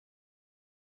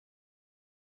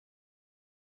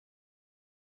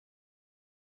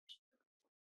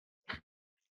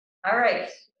All right,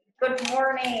 good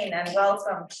morning and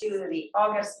welcome to the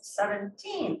August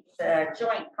 17th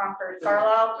joint Concord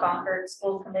Carlisle Concord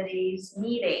School Committee's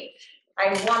meeting. I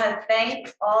want to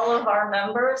thank all of our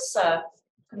members,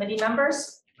 committee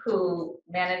members who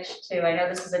managed to, I know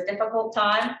this is a difficult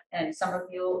time and some of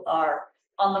you are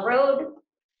on the road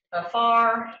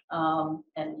far,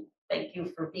 and thank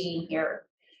you for being here,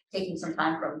 taking some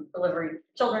time from delivering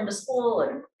children to school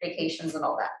and vacations and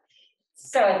all that.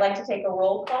 So I'd like to take a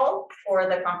roll call for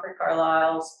the Concord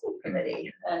Carlisle School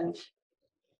Committee. And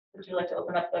would you like to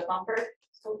open up the Concord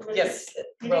School Committee? Yes,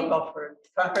 roll call for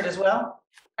Concord as well.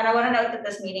 And I want to note that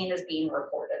this meeting is being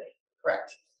recorded.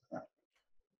 Correct.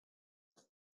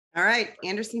 All right,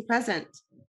 Anderson present.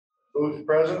 Who's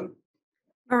present?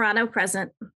 Morano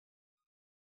present.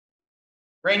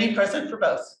 Rainey present for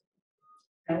both.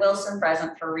 And Wilson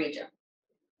present for region.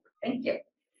 Thank you.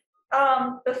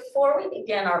 Before we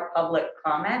begin our public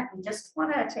comment, we just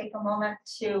want to take a moment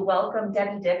to welcome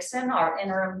Debbie Dixon, our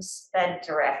interim SPED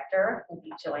director, who will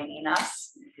be joining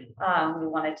us. We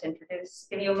wanted to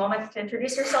give you a moment to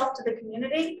introduce yourself to the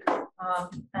community.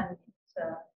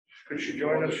 Could she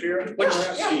join us here? Which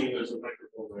There's a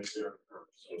microphone right there.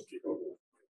 So keep over.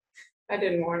 I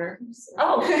didn't warn her. So.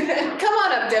 Oh, Come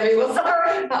on up, Debbie. We'll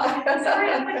sorry,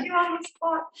 I put you on the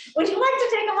spot. Would you like to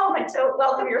take a moment to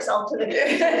welcome yourself to the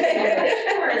community?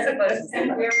 As opposed to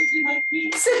sitting wherever you might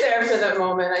be. Sit there for that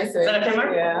moment, I think. Is that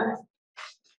okay, Yeah.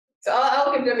 So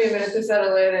I'll give Debbie a minute to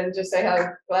settle in and just say how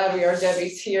glad we are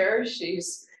Debbie's here.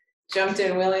 She's jumped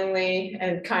in willingly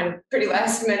and kind of pretty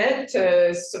last minute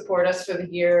to support us for the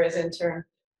year as interim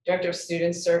director of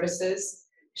student services.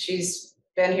 She's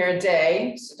been here a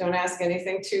day, so don't ask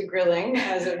anything too grilling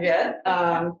as of yet.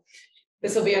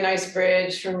 This will be a nice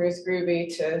bridge from Ruth Gruby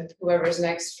to whoever's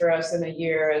next for us in a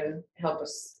year and help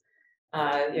us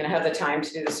have the time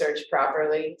to do the search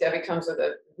properly. Debbie comes with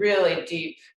a really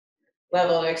deep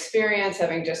level of experience,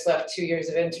 having just left 2 years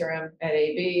of interim at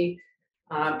AB.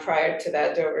 Prior to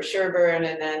that, Dover Sherburne,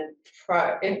 and then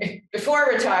before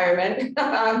retirement,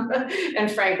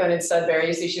 and Franklin and Sudbury.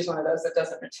 You see, she's one of those that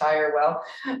doesn't retire well.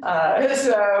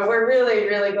 So we're really,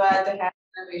 really glad to have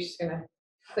her. She's going to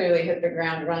clearly hit the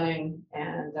ground running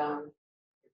and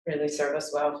really serve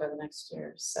us well for the next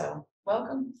year. So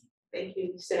welcome. Thank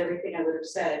you. You said everything I would have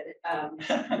said.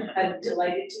 I'm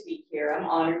delighted to be here. I'm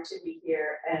honored to be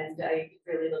here, and I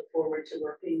really look forward to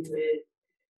working with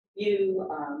you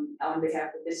on behalf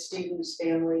of the students,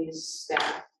 families,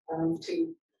 staff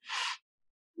to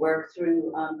work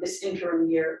through this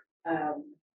interim year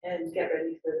and get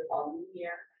ready for the following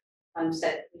year. I'm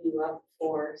setting you up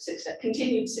for success,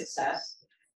 continued success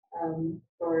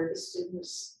for the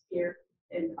students here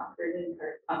in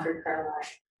Concord Carlisle.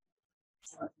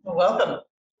 Well, welcome.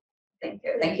 Thank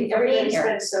you. Thank you for being Everybody's here.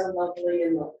 been so lovely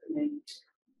and welcoming.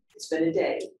 It's been a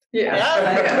day. Yeah.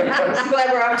 I'm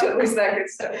glad we're off to at least that good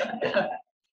stuff.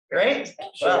 Great.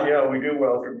 So Well, yeah, we do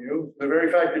welcome you. The very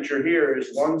fact that you're here is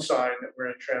one sign that we're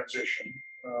in transition.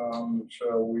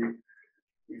 So we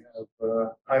have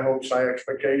high hopes, high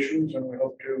expectations, and we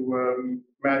hope to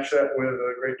match that with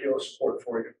a great deal of support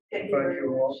for you. Thank you very and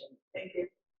much. welcome. Thank you.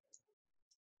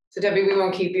 So Debbie, we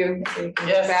won't keep you. So you can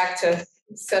Yes. get back to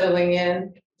settling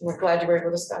in. We're glad you were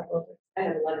able to stop over. I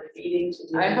have a lot of feeding to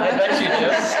do. I bet you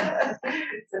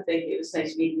do. So thank you. It's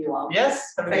nice meeting you all.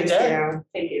 yes, have a good Thanks, day. Karen.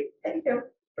 Thank you. Thank you.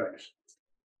 Thanks.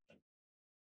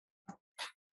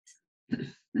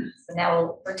 So now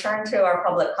we'll return to our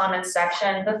public comments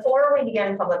section. Before we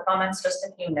begin public comments, just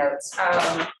a few notes.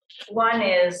 One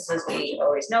is, as we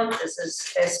always note, this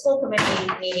is a school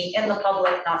committee meeting in the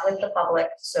public, not with the public.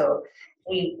 So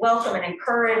we welcome and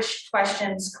encourage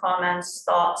questions, comments,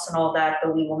 thoughts, and all that,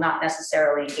 but we will not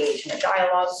necessarily engage in a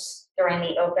dialogue during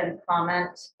the open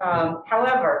comment.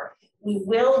 However, we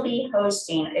will be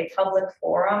hosting a public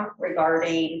forum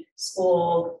regarding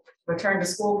school return to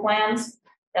school plans.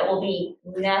 That will be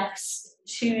next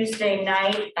Tuesday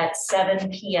night at 7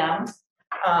 p.m.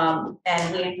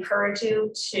 And we encourage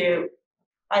you to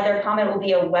either comment. Will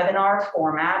be a webinar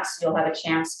format, so you'll have a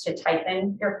chance to type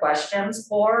in your questions,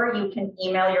 or you can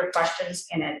email your questions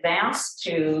in advance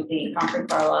to the Concord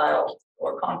Carlisle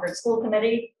or Concord School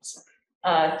Committee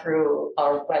through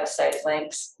our website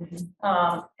links.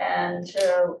 And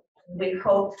we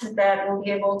hope that we'll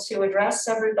be able to address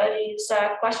everybody's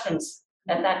questions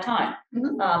at that time.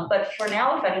 But for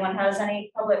now, if anyone has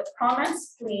any public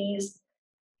comments, please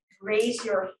raise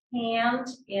your hand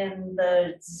in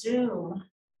the Zoom.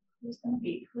 Who's going to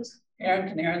be? Aaron,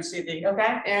 can Aaron see the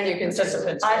Okay. And you can just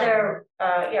participants? Either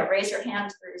raise your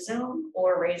hand through Zoom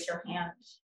or raise your hand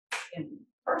in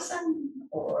person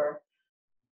or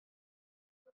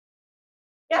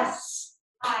yes.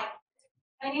 Hi,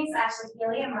 my name's Ashley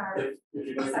Healy. I'm a, If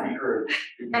you can be heard.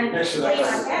 And Next to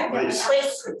that,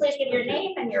 please give your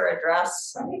name and your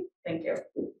address. Thank you.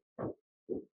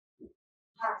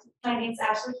 my name's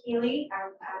Ashley Healy.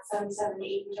 I'm at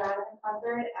 7780 Drive in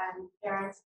Concord. I'm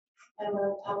parent and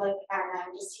the public, and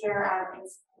I'm just here in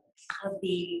support of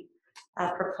the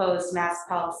proposed mask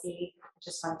policy. I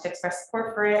just want to express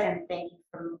support for it and thank you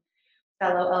from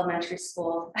fellow elementary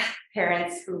school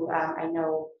parents who I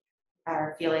know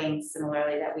are feeling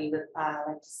similarly that we would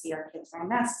like to see our kids wearing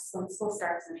masks when school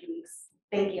starts in a few weeks.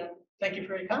 Thank you. Thank you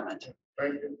for your comment.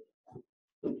 Thank you.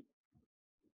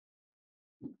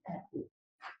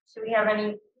 Do we have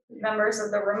any members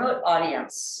of the remote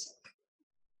audience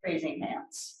raising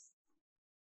hands?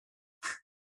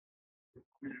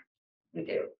 We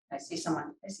do. I see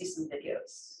someone. I see some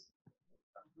videos.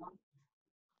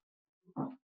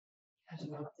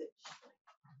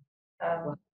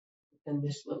 And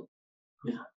this little,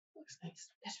 yeah, looks nice.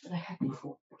 That's what I had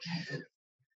before.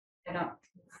 I don't.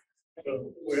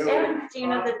 So we have, Aaron, do you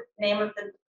know the name of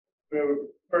the we have a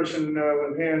person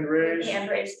with hand raised. hand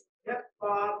raised? Yep,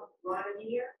 Bob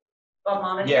Lonadier. Well,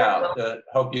 Monitor? Yeah,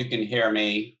 hope you can hear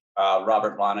me.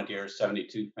 Robert Lonadier,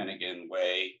 72 Finnegan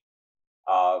Way.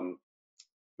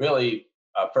 Really,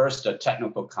 first, a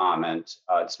technical comment.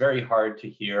 It's very hard to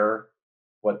hear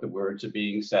what the words are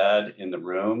being said in the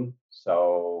room.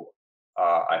 So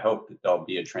I hope that there'll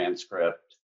be a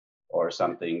transcript or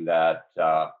something that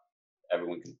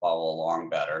everyone can follow along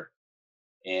better.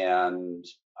 And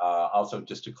also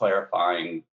just a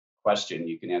clarifying question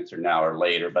you can answer now or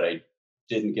later, but I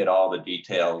didn't get all the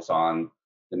details on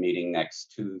the meeting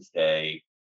next Tuesday.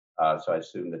 So I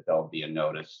assume that there'll be a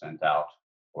notice sent out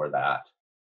for that.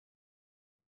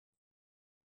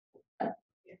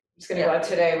 It's gonna go out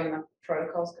today when the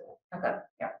protocols go. Okay,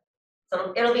 yeah.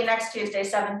 So it'll be next Tuesday,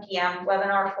 7 p.m.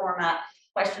 webinar format.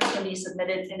 Questions can be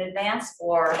submitted in advance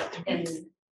or in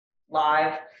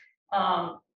live.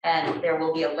 And there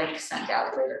will be a link sent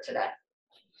out later today.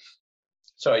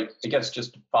 So I guess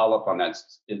just to follow up on that,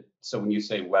 so when you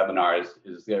say webinars,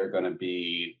 is there going to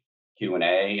be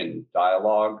Q&A and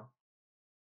dialogue?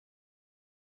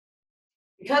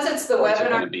 Because it's the Or is it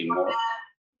going webinar to be more?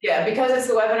 Yeah, because it's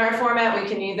the webinar format, we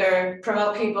can either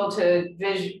promote people to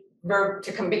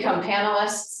become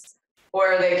panelists,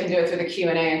 or they can do it through the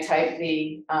Q&A and type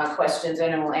the questions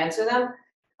in and we'll answer them.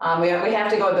 We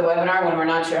have to go with the webinar when we're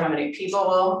not sure how many people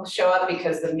will show up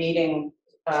because the meeting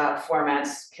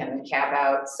formats can cap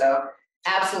out. So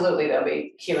absolutely, there'll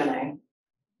be Q&A.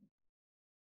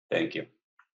 Thank you.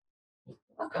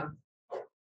 Welcome.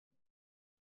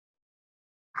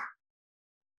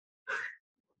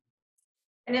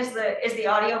 And is the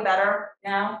audio better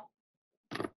now?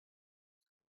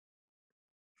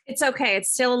 It's okay.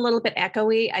 It's still a little bit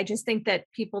echoey. I just think that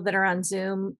people that are on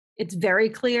Zoom, it's very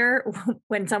clear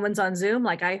when someone's on Zoom.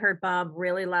 Like I heard Bob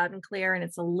really loud and clear, and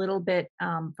it's a little bit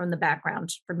from the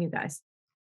background from you guys.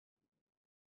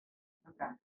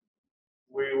 Okay.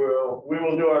 We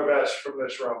will do our best from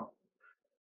this room.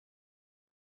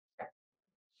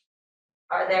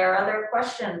 Are there other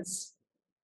questions?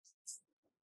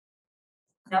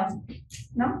 No?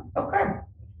 No? Okay.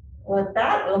 With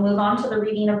that, we'll move on to the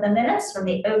reading of the minutes from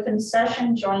the open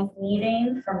session joint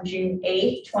meeting from June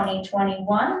 8th,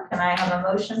 2021. Can I have a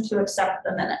motion to accept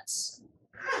the minutes?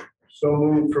 So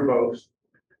moved for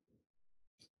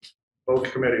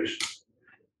both committees. Is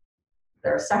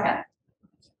there a second?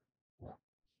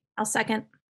 I'll second.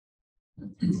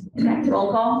 Okay,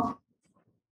 roll call.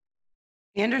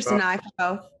 Anderson, I for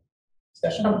both.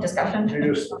 Discussion. We just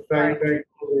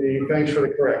thanks for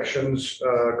the corrections.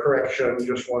 Correction,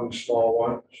 just one small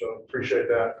one. So appreciate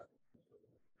that.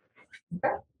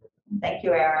 Okay. Thank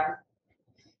you, Aaron.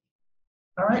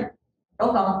 All right,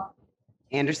 roll call.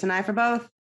 Anderson, I for both.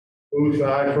 Booth,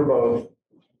 aye for both.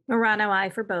 Morano, I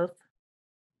for both.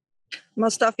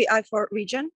 Mustafi, I for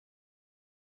region.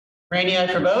 Rainey, I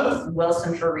for both.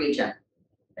 Wilson for region.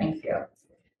 Thank you.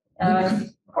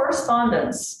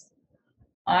 Correspondence.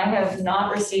 I have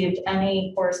not received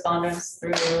any correspondence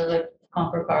through the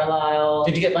Concord Carlisle.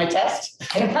 Did you get my test?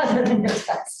 Other than your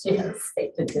test, yes,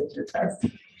 they did get your test.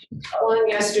 One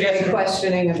yesterday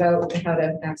questioning about how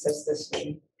to access this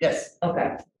meeting. Yes.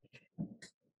 Okay.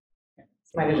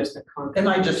 Might have just been Concord. Am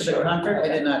I just a Concord? I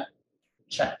did not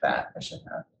check that. I should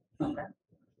have. Okay.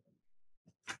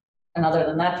 And other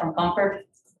than that, from Concord,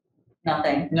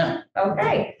 nothing. No.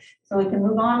 Okay, so we can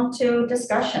move on to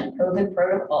discussion, COVID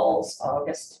protocols,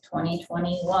 August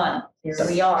 2021. Here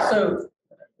we are. So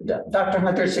Dr.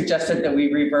 Hunter suggested that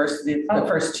we reverse the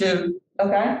first two.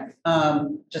 Okay,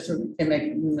 Just it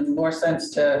makes more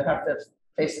sense to have the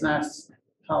face masks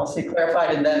policy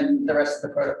clarified and then the rest of the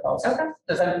protocols. Okay,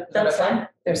 Is that that's okay? fine.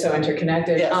 They're so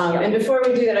interconnected. Yes. And before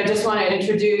we do that, I just want to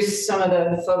introduce some of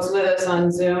the folks with us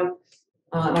on Zoom.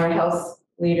 Our health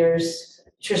leaders.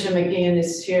 Tricia McGeehan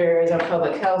is here as our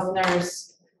public health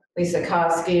nurse. Lisa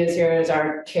Koski is here as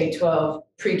our K-12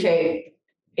 pre-K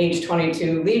age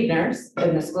 22 lead nurse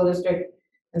in the school district.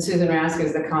 And Susan Rask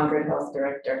is the Concord Health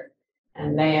Director.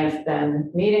 And they have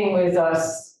been meeting with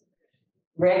us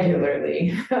regularly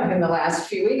in the last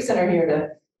few weeks and are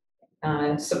here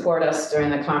to support us during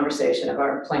the conversation of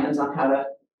our plans on how to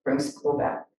bring school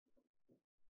back.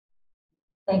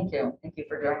 Thank you. Thank you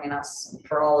for joining us and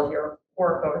for all of your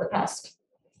work over the past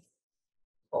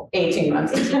 18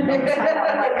 months. 18 months. I know,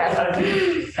 like that.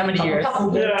 How many years? Yeah,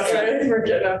 we're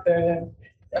getting up there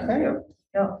now. Okay.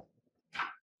 Yeah.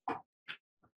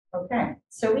 Okay,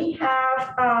 so we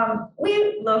have,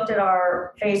 we looked at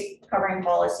our face covering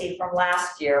policy from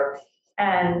last year,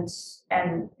 and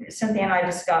Cynthia and I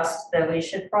discussed that we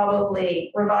should probably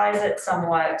revise it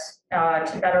somewhat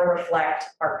to better reflect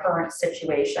our current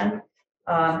situation.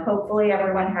 Hopefully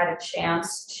everyone had a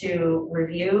chance to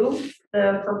review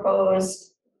the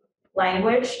proposed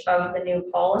language of the new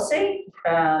policy,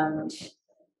 and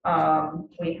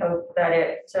we hope that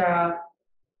it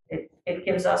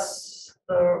gives us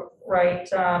the right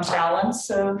balance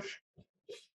of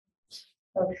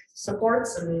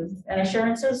supports and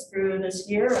assurances through this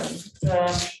year,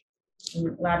 and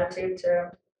latitude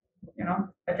to,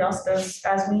 adjust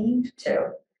as we need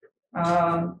to.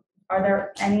 Are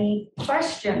there any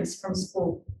questions from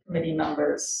school committee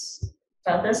members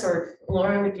about this, or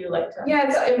Laura, would you like to? Yeah,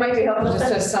 it might be helpful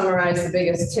just to summarize the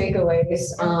biggest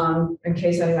takeaways, in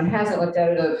case anyone hasn't looked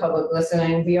at it or the public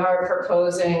listening. We are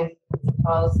proposing a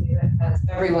policy that has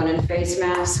everyone in face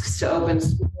masks to open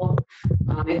school,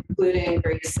 including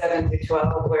grades 7 through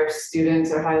 12, where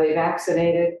students are highly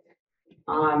vaccinated.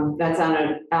 That's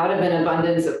out of an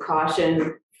abundance of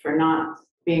caution for not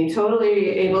being totally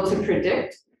able to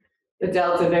predict the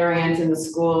Delta variant in the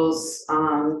schools,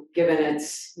 given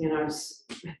its,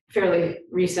 fairly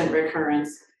recent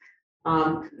recurrence.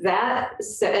 That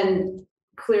said, and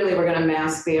clearly we're going to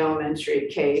mask the elementary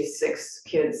K-6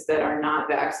 kids that are not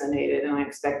vaccinated, and I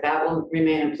expect that will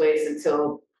remain in place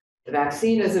until the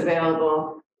vaccine is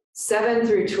available. 7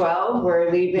 through 12,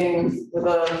 we're leaving with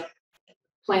a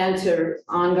plan to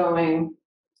ongoing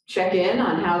check in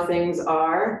on how things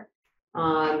are.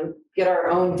 Get our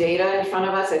own data in front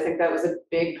of us. I think that was a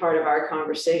big part of our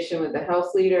conversation with the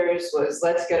health leaders, was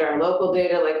let's get our local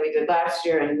data like we did last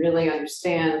year and really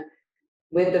understand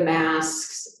with the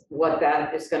masks what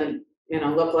that is going to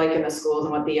look like in the schools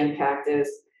and what the impact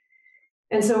is.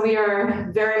 And so we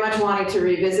are very much wanting to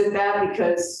revisit that,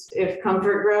 because if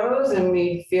comfort grows and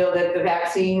we feel that the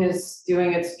vaccine is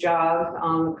doing its job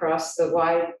across the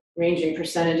wide ranging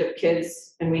percentage of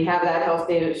kids, and we have that health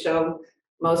data to show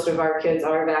most of our kids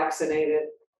are vaccinated,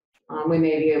 we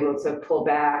may be able to pull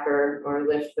back or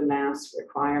lift the mask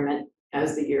requirement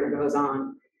as the year goes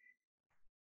on.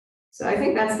 So I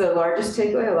think that's the largest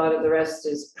takeaway. A lot of the rest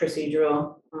is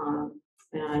procedural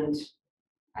and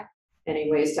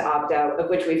any ways to opt out, of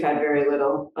which we've had very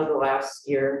little of the last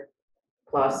year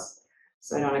plus.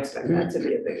 So I don't expect that to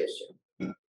be a big issue.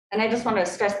 And I just want to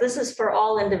stress, this is for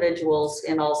all individuals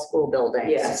in all school buildings.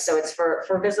 Yes. So it's for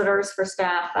visitors, for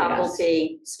staff,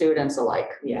 faculty, students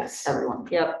alike, Yes, everyone.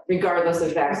 Yep. regardless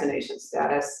of vaccination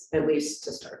status, at least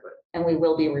to start with. And we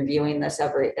will be reviewing this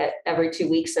every 2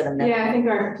 weeks at a minimum. Yeah, I think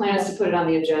our plan is to put it on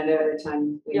the agenda every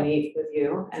time we Yep. meet with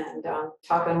you and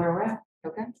talk on where we're at.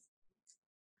 Okay.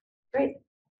 Great.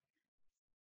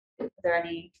 Are there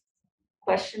any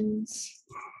questions,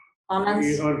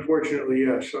 comments? Unfortunately,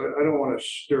 yes. I don't want to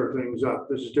stir things up.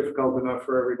 This is difficult enough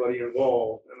for everybody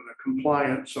involved, and the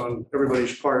compliance on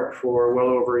everybody's part for well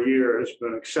over a year has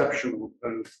been exceptional,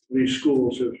 and these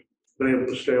schools have been able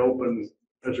to stay open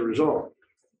as a result.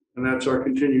 And that's our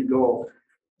continued goal.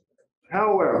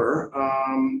 However,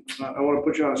 I want to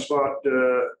put you on the spot,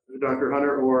 Dr.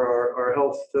 Hunter, or our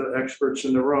health experts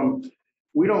in the room.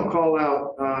 We don't call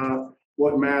out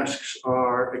what masks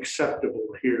are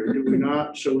acceptable here, do we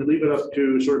not? So we leave it up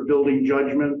to sort of building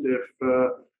judgment. If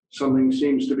something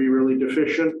seems to be really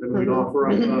deficient, then we'd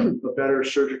offer up a better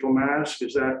surgical mask.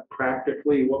 Is that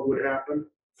practically what would happen?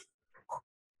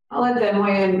 I'll let them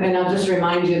weigh in, and I'll just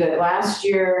remind you that last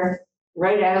year,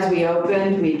 right as we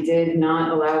opened, we did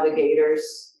not allow the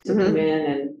gators to come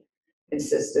in and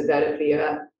insisted that it be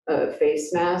a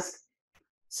face mask.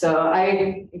 So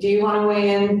do you want to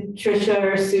weigh in, Tricia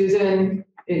or Susan?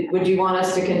 Would you want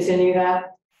us to continue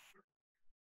that?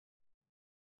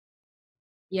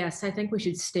 Yes, I think we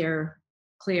should steer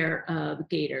clear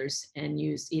gaiters and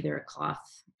use either a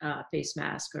cloth face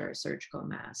mask or a surgical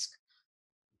mask.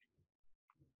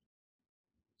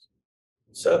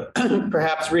 So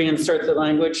perhaps reinsert the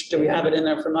language. Do we have it in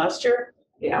there from last year?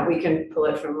 Yeah, we can pull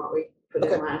it from what we put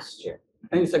in Okay. last year.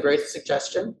 I think it's a great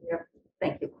suggestion.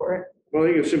 Thank you, Cory. Well, I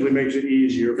think it simply makes it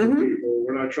easier for Mhm. people.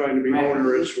 We're not trying to be Right.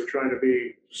 onerous, we're trying to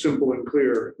be simple and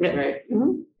clear. Yeah. Right.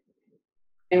 Mhm.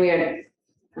 And we had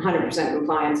 100%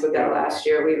 compliance with that last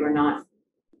year. We were not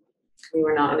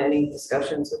in any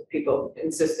discussions with people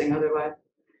insisting otherwise.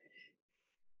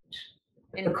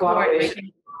 In The Court, I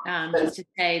cooperation. think, just to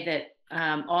say that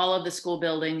all of the school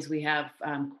buildings, we have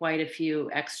quite a few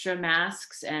extra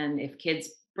masks. And if kids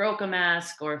broke a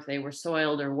mask or if they were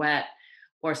soiled or wet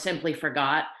or simply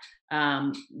forgot,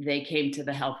 they came to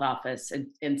the health office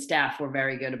and staff were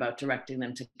very good about directing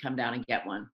them to come down and get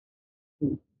one.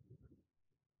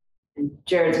 And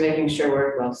Jared's making sure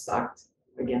we're well stocked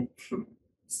again,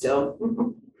 still.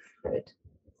 Good.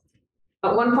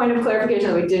 One point of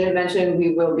clarification that we didn't mention,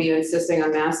 we will be insisting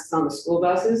on masks on the school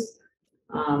buses.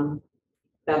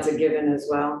 That's a given as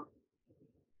well.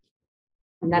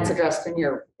 And that's addressed in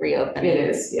your reopening. It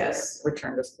is, yes.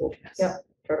 Return to school. Yes. Yep,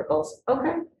 protocols.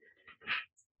 Okay.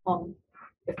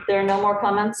 If there are no more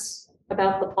comments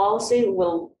about the policy,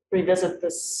 we'll revisit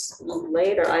this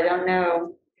later. I don't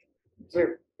know.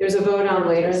 There's a vote on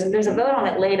later. There's a vote on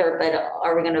it later, but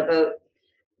are we going to vote?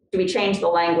 Do we change the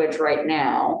language right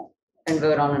now and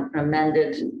vote on an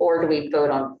amended, or do we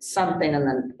vote on something and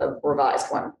then a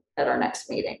revised one at our next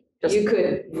meeting? Just- You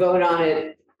could vote on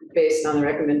it based on the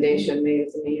recommendation made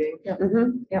at the meeting.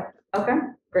 Mhm. Okay,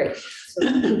 great. So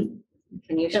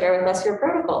can you share with us your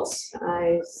protocols?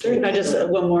 I I just,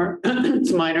 one more,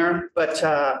 it's minor, but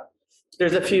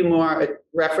there's a few more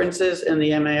references in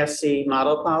the MASC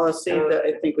model policy that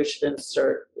I think we should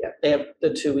insert. Yeah. They have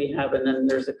the two we have, and then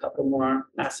there's a couple more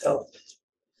Mass Health.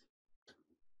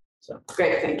 So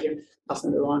Great, thank you. I'll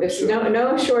send it along. There's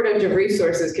no shortage of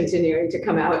resources continuing to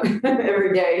come out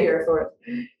every day here for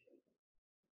it.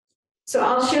 So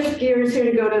I'll shift gears here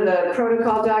to go to the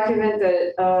protocol document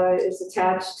that is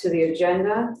attached to the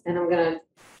agenda. And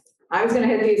I was gonna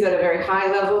hit these at a very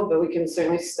high level, but we can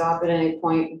certainly stop at any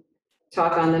point,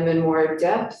 talk on them in more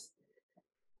depth.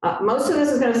 Most of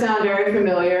this is gonna sound very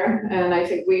familiar, and I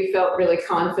think we felt really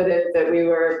confident that we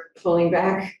were pulling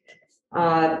back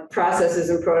processes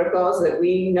and protocols that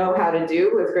we know how to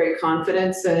do with great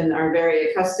confidence and are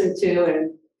very accustomed to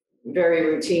and very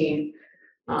routine.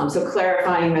 So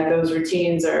clarifying that those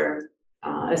routines are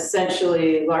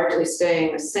essentially largely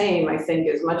staying the same, I think,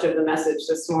 is much of the message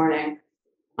this morning.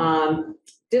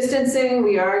 Distancing,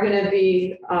 we are going to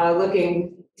be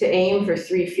looking to aim for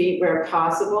 3 feet where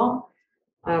possible.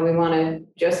 We want to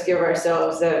just give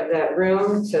ourselves that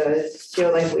room to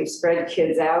feel like we spread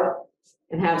kids out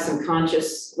and have some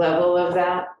conscious level of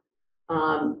that.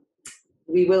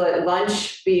 We will at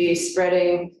lunch be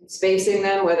spacing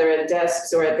them, whether at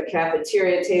desks or at the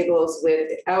cafeteria tables,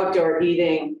 with outdoor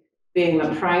eating being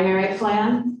the primary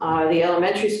plan. The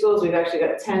elementary schools, we've actually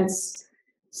got tents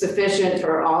sufficient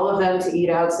for all of them to eat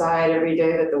outside every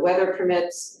day that the weather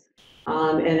permits.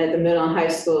 And at the middle and high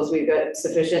schools, we've got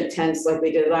sufficient tents like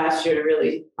we did last year to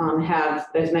really have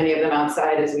as many of them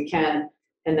outside as we can,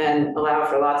 and then allow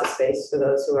for lots of space for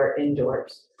those who are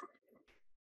indoors.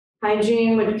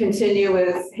 Hygiene would continue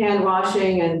with hand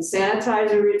washing and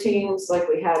sanitizer routines like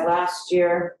we had last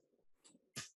year.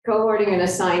 Cohorting and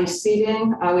assigned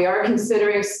seating. We are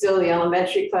considering still the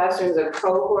elementary classrooms a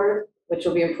cohort, which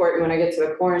will be important when I get to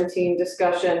the quarantine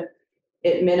discussion.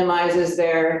 It minimizes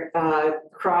their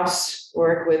cross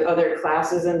work with other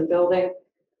classes in the building.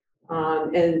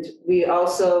 And we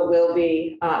also will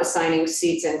be assigning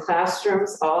seats in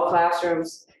classrooms, all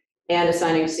classrooms, and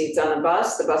assigning seats on the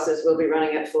bus. The buses will be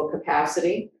running at full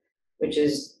capacity, which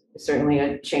is certainly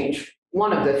a change,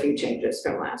 one of the few changes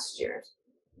from last year.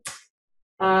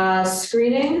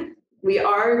 Screening, we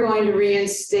are going to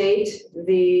reinstate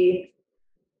the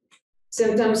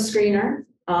symptom screener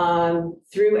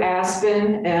through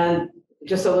Aspen, and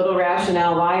just a little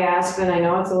rationale why Aspen. I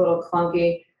know it's a little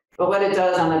clunky, but what it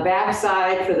does on the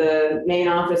backside for the main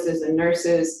offices and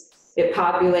nurses, it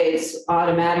populates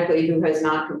automatically who has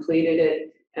not completed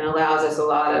it and allows us a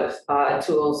lot of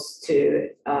tools to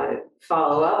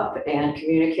follow up and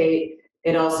communicate.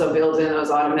 It also builds in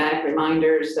those automatic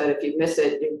reminders that if you miss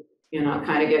it, you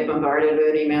kind of get bombarded with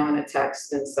an email and a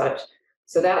text and such.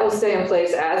 So that will stay in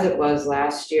place as it was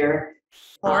last year.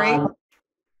 Lori,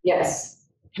 Yes.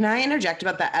 can I interject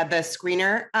about the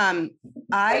screener?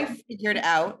 I figured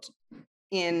out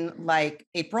in like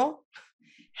April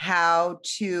how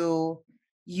to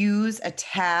use a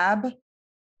tab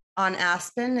on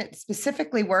Aspen. It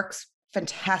specifically works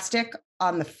fantastic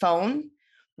on the phone,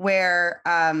 where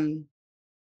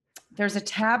there's a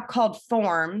tab called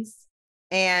Forms,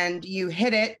 and you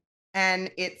hit it,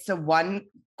 and it's a one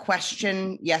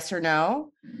question, yes or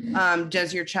no.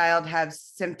 Does your child have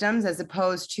symptoms? As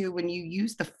opposed to when you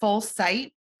use the full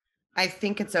site, I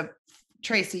think it's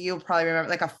Tracy, you'll probably remember,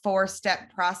 like a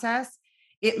 4-step process.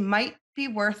 It might be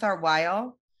worth our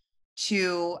while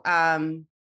to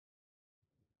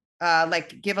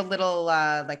like give a little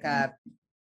like a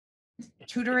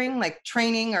tutoring, like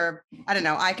training, or I don't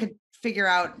know, I could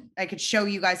show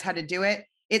you guys how to do it.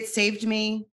 It saved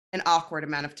me an awkward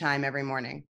amount of time every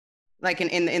morning, like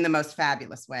in the most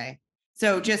fabulous way.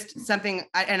 So just something,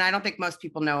 and I don't think most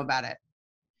people know about it.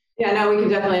 Yeah, no, we can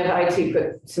definitely have IT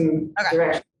put some Okay.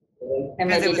 direction. And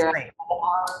Because it maybe was during, great.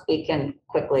 we can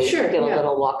quickly Sure, give a yeah.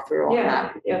 little walkthrough on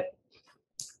Yeah, that. yeah.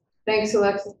 Thanks,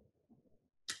 Alexa.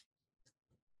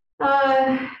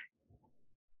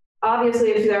 Obviously,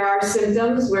 if there are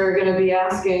symptoms, we're going to be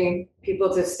asking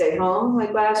people to stay home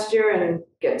like last year and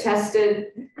get tested.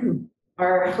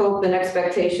 Our hope and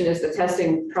expectation is the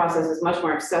testing process is much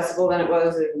more accessible than it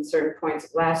was in certain points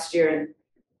of last year,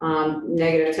 and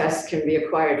negative tests can be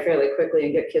acquired fairly quickly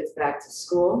and get kids back to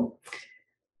school.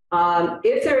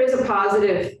 If there is a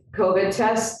positive COVID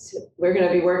test, we're going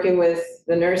to be working with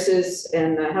the nurses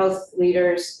and the health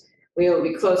leaders. We will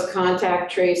be close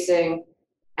contact tracing,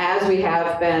 as we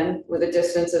have been, with a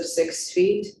distance of 6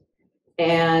 feet.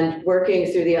 And working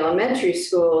through the elementary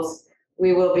schools,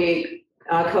 we will be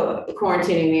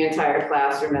quarantining the entire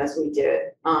classroom as we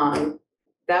did.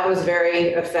 That was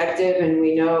very effective, and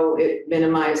we know it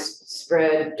minimized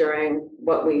spread during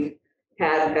what we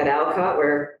had at Alcott,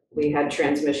 where we had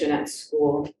transmission at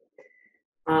school.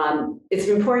 It's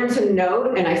important to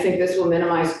note, and I think this will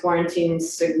minimize quarantine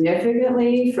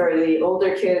significantly for the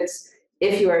older kids.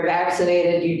 If you are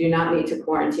vaccinated, you do not need to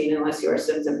quarantine unless you are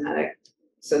symptomatic.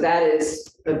 So that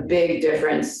is a big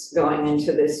difference going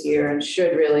into this year and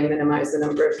should really minimize the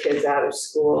number of kids out of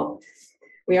school.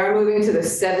 We are moving to the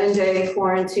 7-day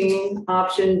quarantine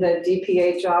option that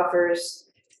DPH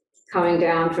offers, coming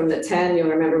down from the 10. You'll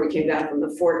remember we came down from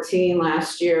the 14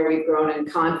 last year. We've grown in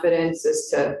confidence as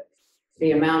to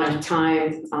the amount of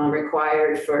time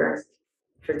required for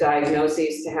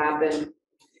diagnoses to happen.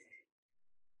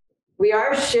 We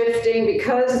are shifting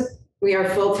because we are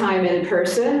full-time in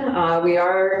person. We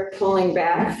are pulling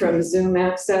back from Zoom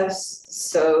access.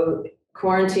 So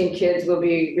quarantine kids will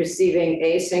be receiving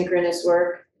asynchronous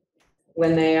work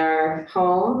when they are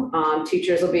home.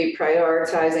 Teachers will be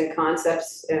prioritizing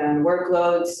concepts and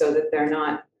workloads so that they're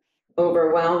not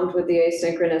overwhelmed with the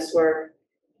asynchronous work.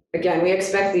 Again, we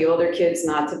expect the older kids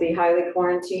not to be highly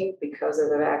quarantined because of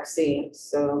the vaccine.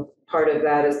 So part of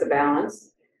that is the balance.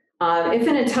 If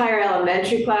an entire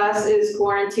elementary class is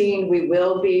quarantined, we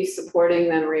will be supporting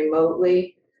them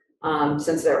remotely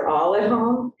since they're all at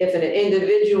home. If an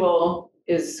individual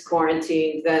is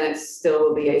quarantined, then it still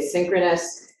will be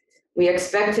asynchronous. We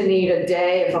expect to need a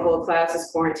day if a whole class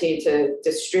is quarantined to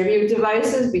distribute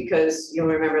devices, because you'll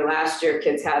remember last year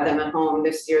kids had them at home.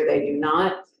 This year they do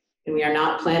not, and we are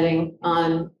not planning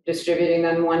on distributing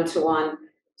them one-to-one.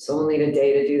 So we'll need a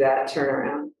day to do that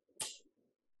turnaround.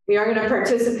 We are going to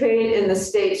participate in the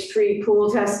state's free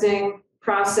pool testing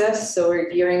process. So we're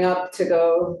gearing up to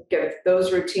go get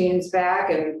those routines back,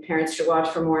 and parents should watch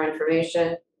for more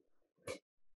information.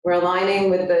 We're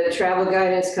aligning with the travel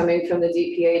guidance coming from the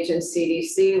DPH and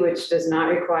CDC, which does not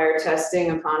require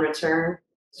testing upon return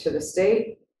to the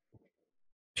state.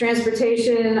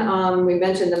 Transportation, we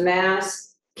mentioned the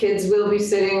mask. Kids will be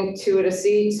sitting 2 at a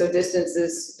seat, so distance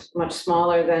is much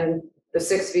smaller than the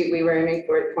 6 feet we were aiming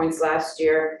for at points last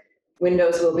year.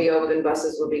 Windows will be open,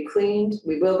 buses will be cleaned.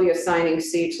 We will be assigning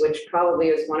seats, which probably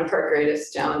is one of our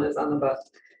greatest challenges on the bus.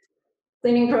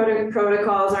 Cleaning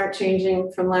protocols aren't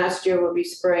changing from last year. We'll be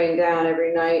spraying down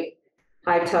every night.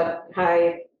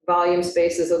 High volume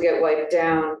spaces will get wiped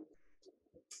down.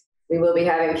 We will be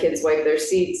having kids wipe their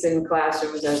seats in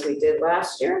classrooms as we did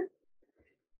last year.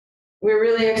 We're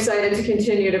really excited to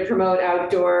continue to promote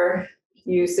outdoor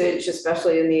usage,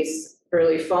 especially in these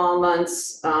early fall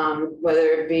months, whether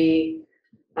it be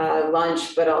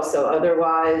lunch, but also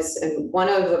otherwise. And one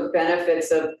of the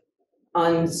benefits of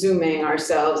unzooming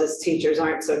ourselves as teachers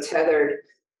aren't so tethered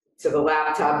to the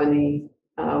laptop and the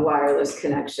wireless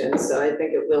connection. So I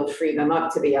think it will free them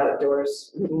up to be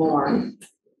outdoors more.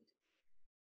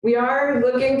 We are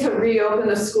looking to reopen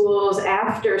the schools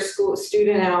after school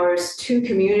student hours to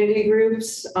community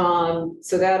groups.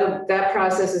 So that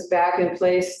process is back in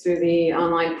place through the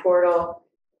online portal.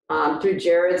 Through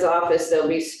Jared's office, they'll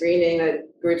be screening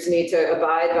groups need to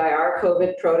abide by our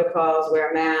COVID protocols,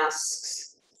 wear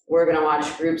masks. We're gonna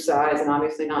watch group size and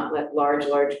obviously not let large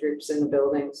groups in the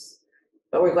buildings.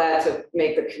 But we're glad to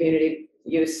make the community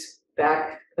use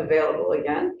back available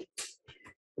again.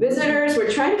 Visitors,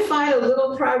 we're trying to find a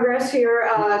little progress here.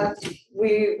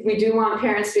 We do want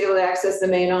parents to be able to access the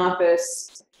main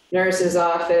office, nurse's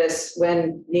office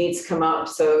when needs come up.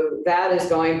 So that is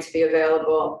going to be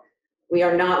available. We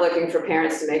are not looking for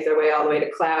parents to make their way all the way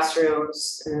to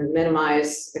classrooms and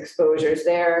minimize exposures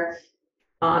there.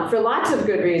 For lots of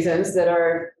good reasons that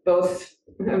are both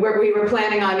where we were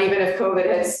planning on, even if COVID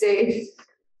had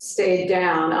stayed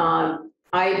down.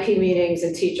 IEP meetings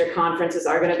and teacher conferences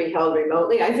are going to be held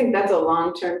remotely. I think that's a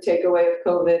long-term takeaway of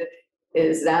COVID,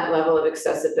 is that level of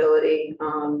accessibility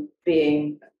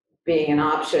being an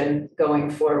option going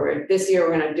forward. This year,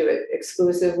 we're going to do it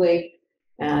exclusively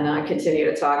and continue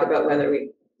to talk about whether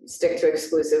we stick to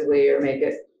exclusively or make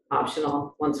it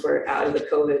optional once we're out of the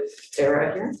COVID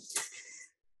era here.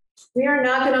 We are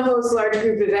not going to host large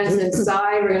group events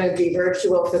inside. We're going to be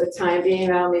virtual for the time being.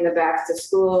 That'll mean the back to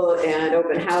school and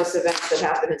open house events that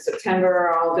happen in September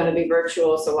are all going to be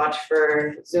virtual. So watch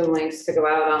for Zoom links to go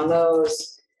out on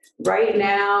those. Right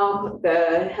now,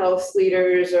 the health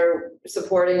leaders are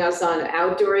supporting us on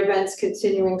outdoor events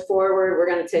continuing forward. We're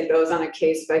going to take those on a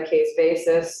case-by-case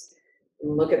basis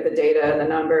and look at the data and the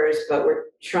numbers, but we're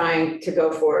trying to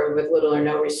go forward with little or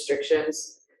no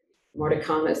restrictions. More to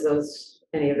come as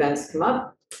any events come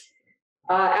up.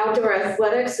 Outdoor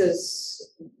athletics, as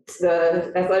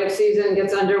the athletic season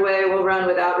gets underway, will run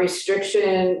without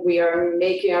restriction. We are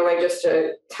making our way just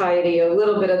to tidy a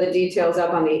little bit of the details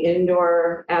up on the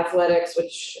indoor athletics,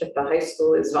 which at the high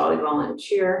school is volleyball and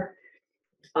cheer.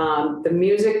 The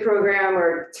music program,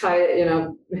 we're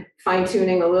fine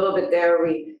tuning a little bit there.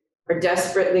 We are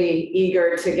desperately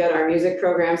eager to get our music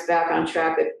programs back on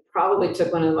track. It probably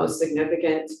took one of the most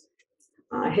significant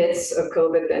hits of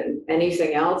COVID than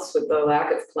anything else with the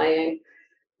lack of playing.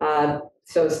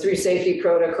 So it's through safety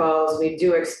protocols. We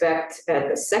do expect at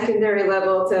the secondary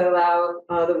level to allow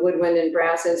the woodwind and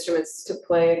brass instruments to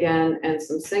play again and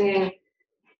some singing.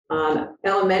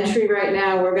 Elementary right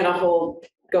now, we're gonna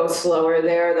go slower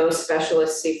there. Those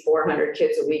specialists see 400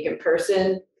 kids a week in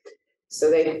person.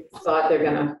 So they thought they're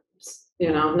gonna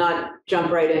not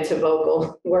jump right into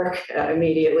vocal work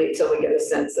immediately until we get a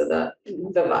sense of the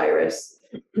virus.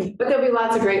 But there'll be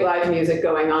lots of great live music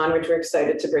going on, which we're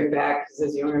excited to bring back, because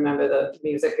as you remember, the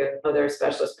music and other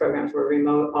specialist programs were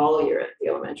remote all year at the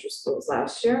elementary schools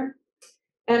last year.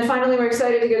 And finally, we're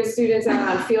excited to get students out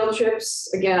on field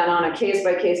trips, again, on a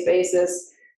case-by-case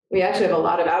basis. We actually have a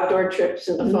lot of outdoor trips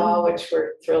in the fall, which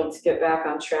we're thrilled to get back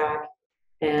on track.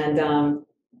 And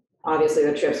obviously,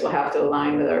 the trips will have to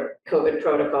align with our COVID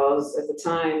protocols at the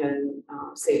time and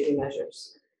safety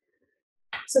measures.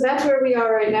 So that's where we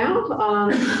are right now.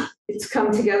 It's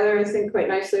come together, I think, quite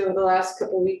nicely over the last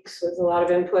couple of weeks with a lot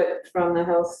of input from the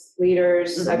health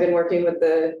leaders. I've been working with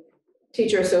the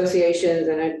teacher associations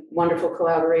and a wonderful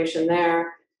collaboration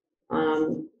there,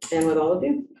 and with all of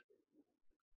you.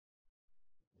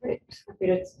 Great.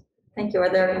 Thank you. Are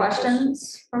there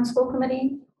questions from school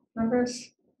committee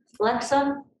members?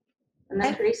 Alexa? And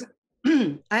then Teresa.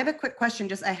 I have a quick question.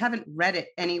 I haven't read it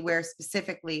anywhere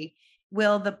specifically.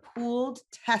 Will the pooled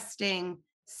testing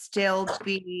still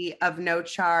be of no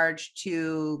charge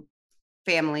to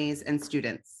families and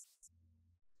students?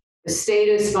 The state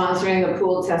is sponsoring the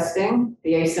pool testing,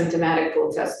 the asymptomatic pool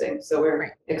testing. So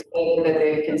we're excited that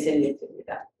they continue to do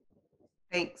that.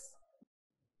 Thanks.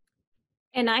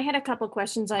 And I had a couple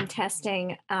questions on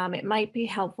testing. It might be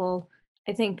helpful.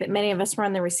 I think that many of us were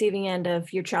on the receiving end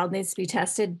of your child needs to be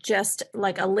tested, just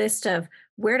like a list of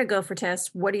where to go for tests,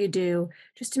 what do you do,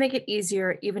 just to make it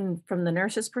easier, even from the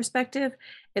nurse's perspective,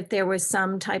 if there was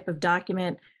some type of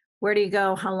document, where do you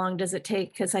go, how long does it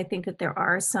take? Because I think that there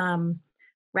are some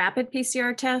rapid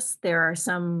PCR tests, there are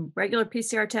some regular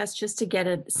PCR tests, just to get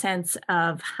a sense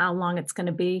of how long it's going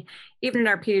to be. Even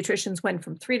our pediatricians went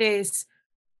from 3 days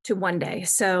to 1 day.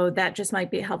 So that just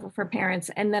might be helpful for parents.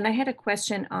 And then I had a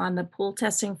question on the pool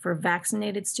testing for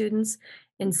vaccinated students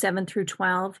in 7 through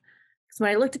 12. So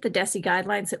when I looked at the DESE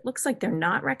guidelines, it looks like they're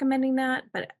not recommending that,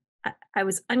 but I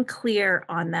was unclear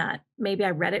on that. Maybe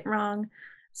I read it wrong.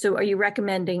 So are you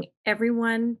recommending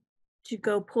everyone to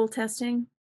go pool testing?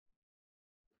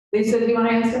 Lisa, do you want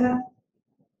to answer that?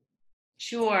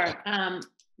 Sure.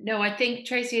 No, I think,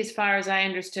 Tracy, as far as I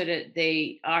understood it,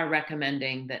 they are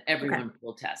recommending that everyone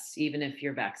pool tests, even if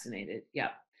you're vaccinated.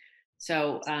 Yep.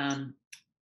 So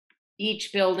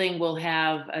each building will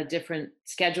have a different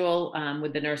schedule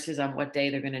with the nurses on what day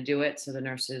they're going to do it. So the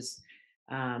nurses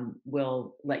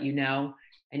will let you know.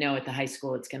 I know at the high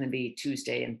school, it's going to be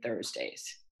Tuesday and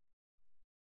Thursdays.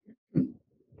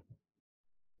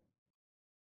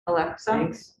 Alexa?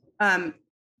 Thanks.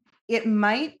 It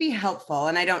might be helpful,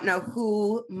 and I don't know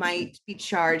who might be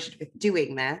charged with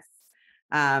doing this.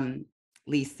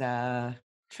 Lisa,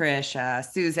 Tricia,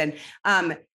 Susan.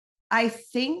 I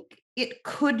think it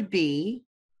could be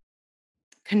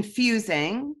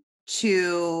confusing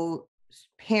to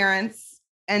parents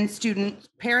and students,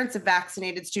 parents of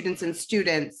vaccinated students and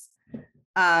students,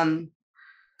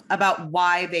 about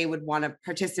why they would want to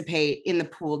participate in the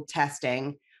pooled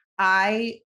testing.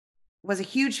 I was a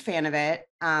huge fan of it.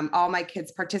 All my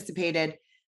kids participated.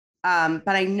 But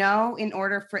I know in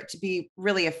order for it to be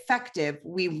really effective,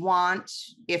 we want,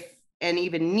 and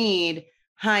even need,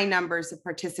 high numbers of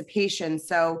participation.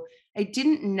 So I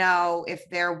didn't know if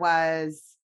there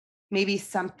was maybe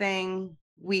something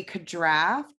we could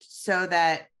draft so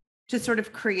that to sort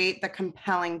of create the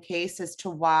compelling case as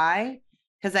to why,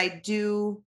 because I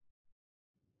do,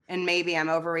 and maybe I'm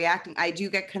overreacting, I do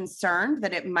get concerned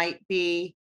that it might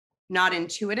be not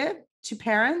intuitive to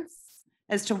parents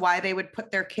as to why they would put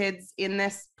their kids in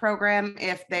this program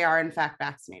if they are in fact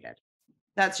vaccinated.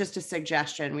 That's just a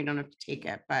suggestion. We don't have to take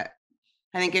it, but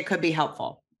I think it could be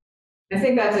helpful. I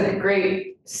think that's a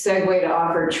great segue to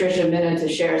offer Tricia a minute to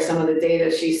share some of the data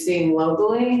she's seeing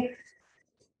locally.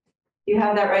 You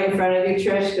have that right in front of you,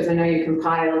 Trish, because I know you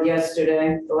compiled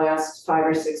yesterday the last 5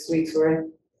 or 6 weeks worth.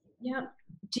 Yep.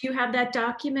 Do you have that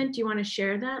document? Do you want to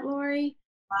share that, Lori?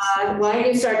 Why don't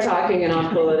you start talking and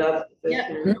I'll pull it up.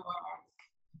 Yep.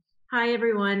 Hi,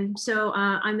 everyone. So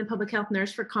I'm the public health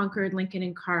nurse for Concord, Lincoln,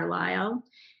 and Carlisle.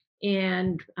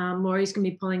 And Lori's going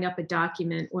to be pulling up a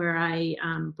document where I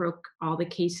broke all the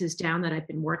cases down that I've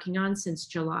been working on since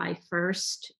July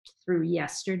 1st through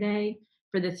yesterday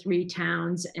for the 3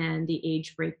 towns and the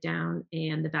age breakdown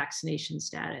and the vaccination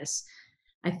status.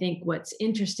 I think what's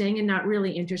interesting, and not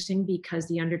really interesting because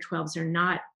the under 12s are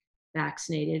not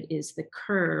vaccinated, is the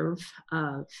curve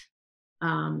of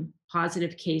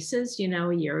positive cases. You know,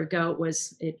 a year ago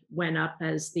it went up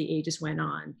as the ages went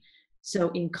on. So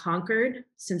in Concord,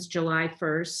 since July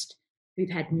 1st, we've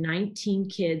had 19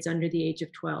 kids under the age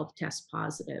of 12 test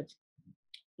positive,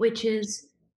 which is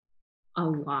a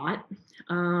lot.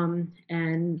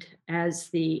 And as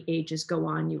the ages go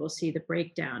on, you will see the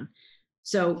breakdown.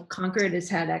 So Concord has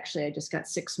had, actually, I just got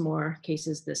 6 more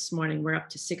cases this morning. We're up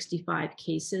to 65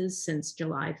 cases since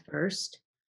July 1st.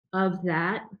 Of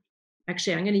that,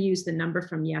 actually, I'm going to use the number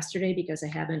from yesterday because I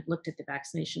haven't looked at the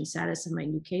vaccination status of my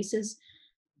new cases.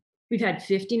 We've had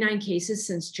 59 cases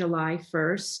since July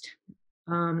 1st.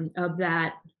 Of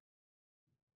that,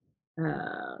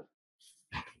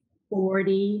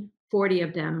 40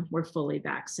 of them were fully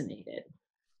vaccinated.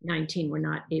 19 were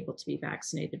not able to be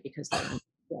vaccinated because they're under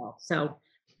 12. So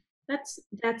that's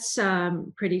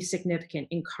pretty significant.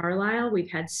 In Carlisle, we've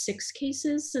had 6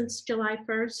 cases since July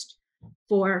 1st,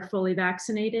 4 fully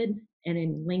vaccinated. And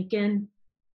in Lincoln,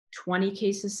 20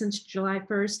 cases since July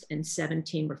 1st and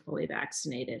 17 were fully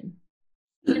vaccinated.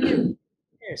 And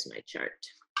there's my chart.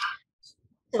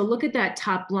 So look at that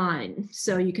top line.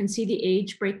 So you can see the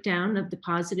age breakdown of the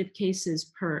positive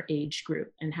cases per age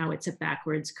group and how it's a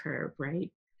backwards curve,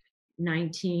 right?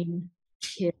 19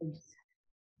 kids,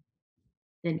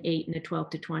 then 8 in the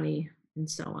 12 to 20, and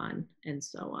so on and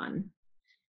so on.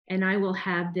 And I will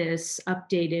have this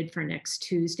updated for next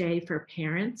Tuesday for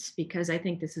parents because I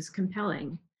think this is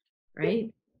compelling,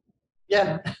 right?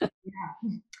 Yeah.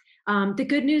 The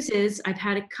good news is I've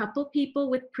had a couple people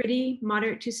with pretty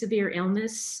moderate to severe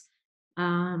illness,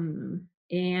 and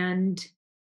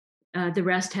the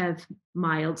rest have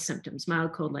mild symptoms,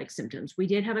 mild cold-like symptoms. We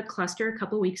did have a cluster a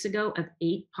couple weeks ago of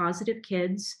 8 positive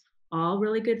kids, all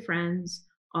really good friends,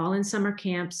 all in summer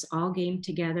camps, all gamed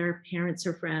together, parents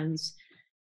or friends.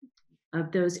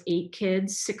 Of those 8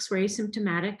 kids, 6 were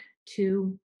asymptomatic,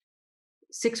 2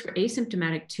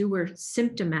 were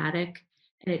symptomatic,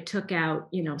 and it took out,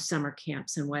 summer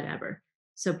camps and whatever.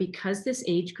 So because this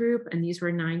age group, and these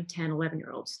were 9, 10,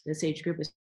 11-year-olds, this age group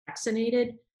is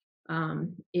vaccinated,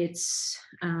 it's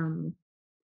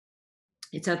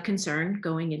of concern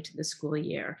going into the school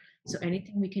year. So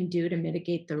anything we can do to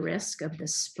mitigate the risk of the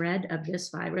spread of this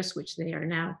virus, which they are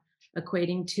now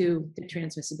equating to the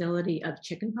transmissibility of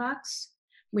chickenpox,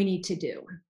 we need to do.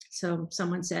 So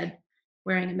someone said,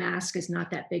 wearing a mask is not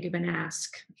that big of an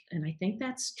ask. And I think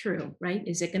that's true, right?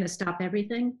 Is it going to stop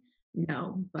everything?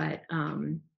 No, but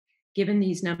given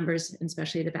these numbers,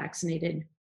 especially the vaccinated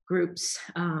groups,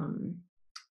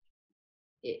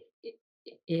 it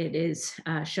is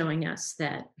showing us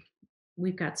that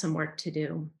we've got some work to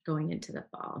do going into the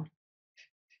fall.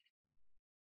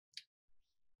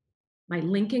 my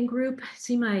Lincoln group.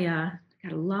 See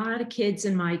got a lot of kids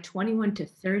in my 21 to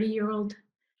 30-year-old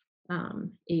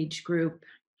age group.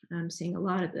 I'm seeing a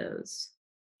lot of those.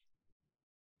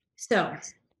 So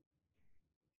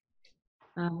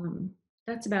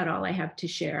that's about all I have to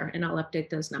share, and I'll update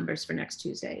those numbers for next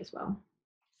Tuesday as well.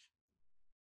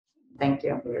 Thank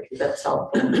you. That's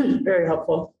helpful. Very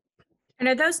helpful. And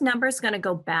are those numbers going to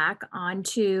go back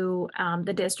onto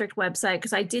the district website?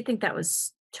 Because I did think that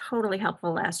was totally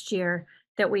helpful last year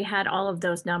that we had all of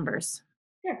those numbers.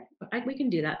 Yeah, we can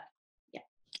do that. Yeah.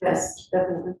 Yes,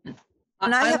 definitely.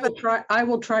 And I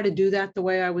will try to do that the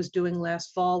way I was doing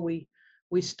last fall. We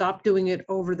stopped doing it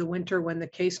over the winter when the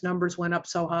case numbers went up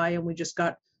so high and we just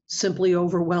got simply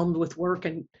overwhelmed with work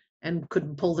and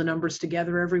couldn't pull the numbers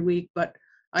together every week. But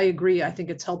I agree. I think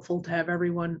it's helpful to have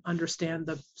everyone understand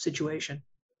the situation.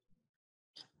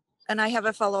 And I have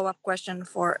a follow-up question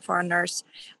for a nurse.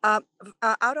 Out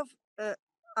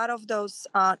of those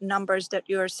numbers that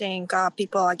you're seeing,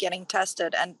 people are getting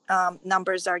tested and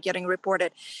numbers are getting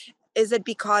reported. Is it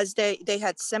because they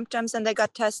had symptoms and they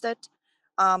got tested?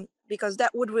 Because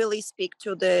that would really speak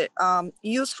to the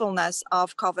usefulness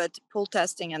of COVID pool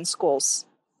testing in schools.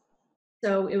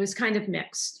 So it was kind of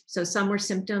mixed. So some were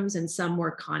symptoms and some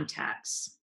were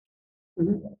contacts.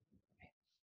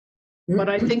 But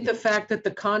I think the fact that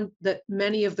that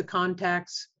many of the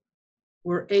contacts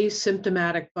were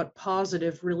asymptomatic but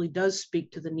positive really does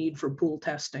speak to the need for pool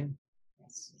testing.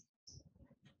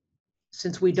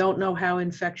 Since we don't know how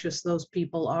infectious those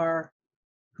people are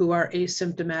who are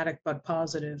asymptomatic but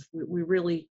positive, we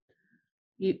really,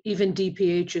 even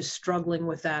DPH is struggling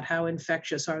with that. How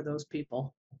infectious are those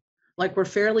people? Like, we're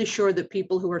fairly sure that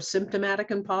people who are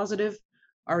symptomatic and positive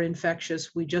are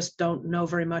infectious. We just don't know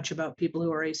very much about people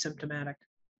who are asymptomatic.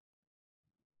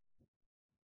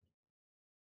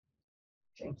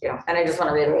 Thank you. And I just want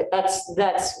to reiterate,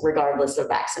 that's regardless of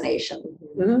vaccination.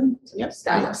 Yep.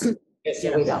 Status.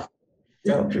 Yeah. We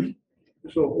don't.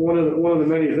 So one of the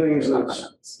many things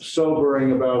that's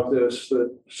sobering about this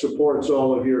that supports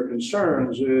all of your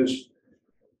concerns is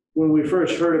when we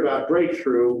first heard about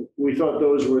breakthrough, we thought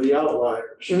those were the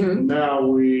outliers. Now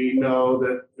we know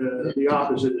that the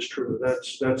opposite is true.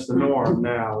 That's the norm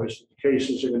now, is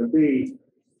cases are going to be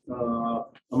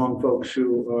among folks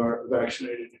who are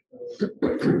vaccinated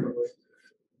quite frequently.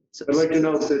 I'd like to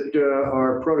note that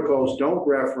our protocols don't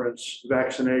reference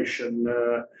vaccination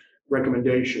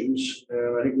recommendations,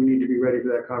 and I think we need to be ready for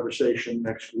that conversation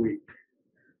next week.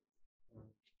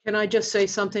 Can I just say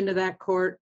something to that,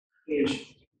 Court? Please.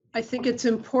 I think it's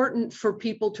important for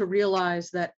people to realize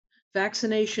that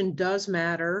vaccination does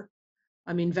matter.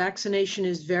 I mean, vaccination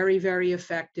is very, very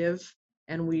effective,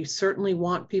 and we certainly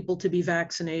want people to be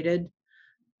vaccinated.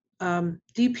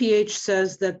 DPH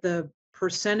says that the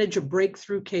percentage of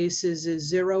breakthrough cases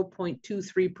is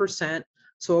 0.23%,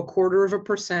 so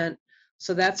 1/4%.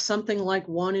 So that's something like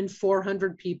 1 in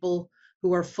 400 people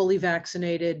who are fully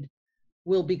vaccinated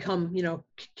will become,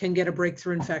 can get a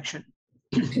breakthrough infection.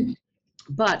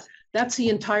 But that's the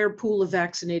entire pool of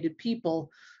vaccinated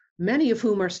people, many of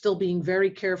whom are still being very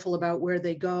careful about where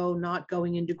they go, not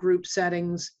going into group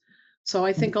settings. So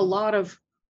I think a lot of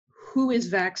who is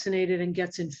vaccinated and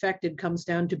gets infected comes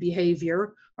down to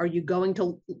behavior. Are you going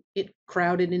to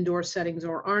crowded indoor settings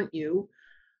or aren't you?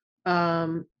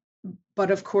 But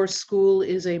of course, school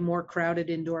is a more crowded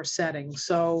indoor setting.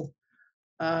 So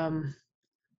a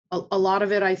lot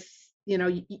of it,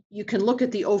 you can look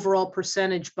at the overall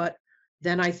percentage, but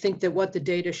then I think that what the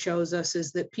data shows us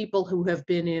is that people who have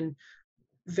been in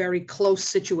very close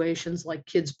situations, like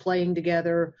kids playing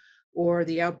together, or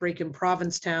the outbreak in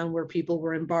Provincetown where people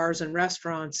were in bars and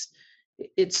restaurants,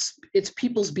 it's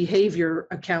people's behavior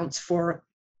accounts for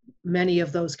many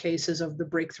of those cases of the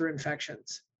breakthrough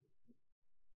infections.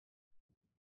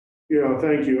 Yeah,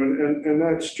 thank you. And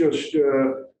that's just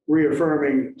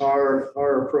reaffirming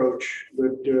our approach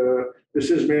that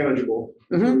this is manageable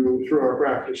through our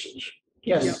practices.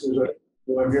 Yes. Is that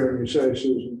what I'm hearing you say,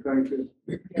 Susan? Thank you.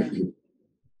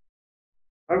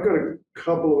 I've got a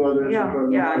couple of others.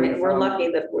 Yeah. I mean, we're lucky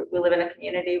that we live in a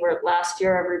community where last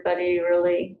year everybody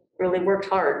really worked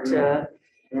hard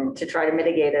to try to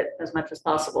mitigate it as much as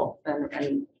possible,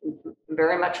 and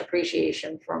very much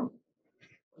appreciation from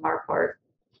our part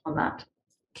on that.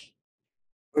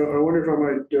 I wonder if I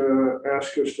might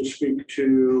ask us to speak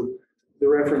to the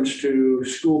reference to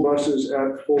school buses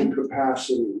at full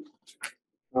capacity.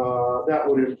 That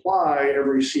would imply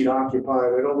every seat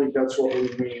occupied. I don't think that's what we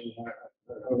mean.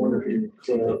 I wonder if you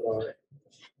could clarify.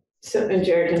 So, and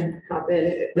Jared can hop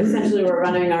in. Essentially, we're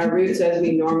running our routes as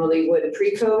we normally would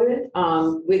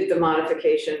pre-COVID, with the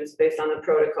modifications based on the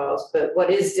protocols. But what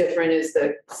is different is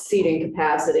the seating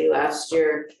capacity. Last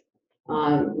year,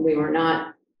 we were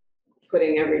not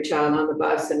putting every child on the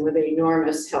bus, and with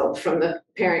enormous help from the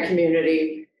parent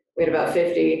community, we had about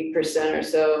 50% or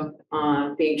so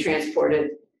being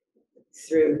transported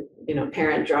through,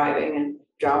 parent driving and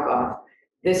drop off.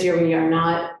 This year, we are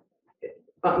not.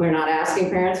 But we're not asking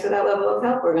parents for that level of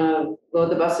help. We're gonna load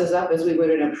the buses up as we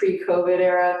would in a pre-COVID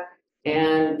era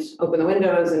and open the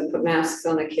windows and put masks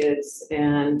on the kids.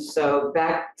 And so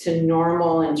back to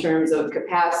normal in terms of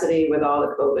capacity with all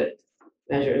the COVID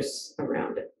measures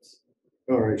around it.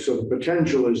 All right, so the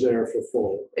potential is there for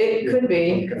full. It could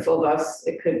be Okay. full bus,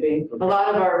 it could be. A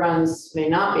lot of our runs may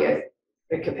not be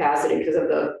a capacity because of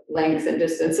the length and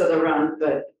distance of the run,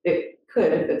 but it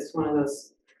could if it's one of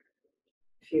those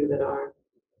few that are.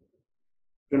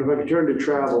 And if I could turn to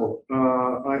travel,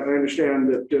 I understand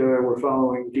that we're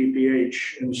following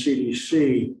DPH and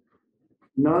CDC.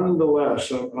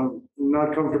 Nonetheless, I'm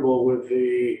not comfortable with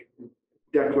the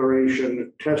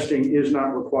declaration, testing is not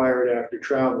required after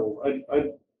travel.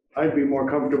 I'd be more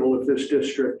comfortable if this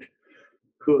district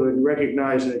could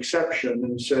recognize an exception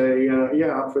and say,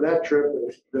 yeah, for that trip,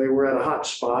 they were at a hot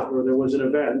spot or there was an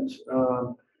event.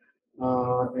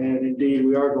 And indeed,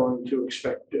 we are going to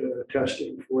expect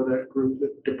testing for that group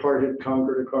that departed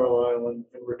Concord Carlisle and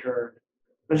returned.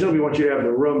 I simply want you to have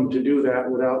the room to do that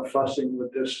without fussing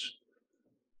with this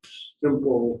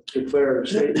simple declarative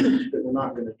statement that we're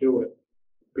not going to do it.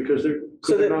 Because there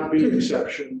could not be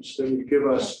exceptions that would give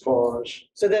us pause.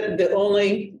 So that the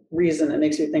only reason it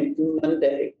makes me think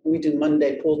Monday, we do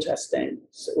Monday pool testing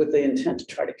with the intent to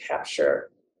try to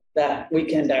capture that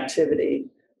weekend activity.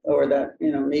 Or that,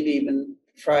 maybe even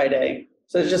Friday.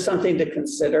 So it's just something to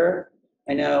consider.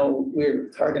 I know we're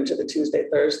hard into the Tuesday,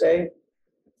 Thursday,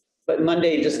 but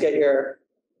Monday, just get your,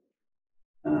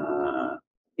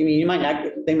 they might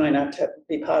not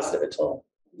be positive until,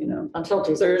 Until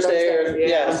Tuesday, Thursday or, yeah.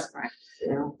 yes. Right.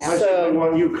 Yeah. I simply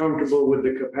want you comfortable with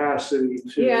the capacity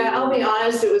to. Yeah, I'll be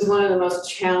honest, it was one of the most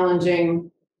challenging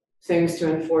things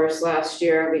to enforce last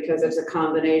year because it's a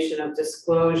combination of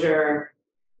disclosure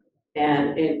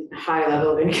and in high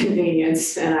level of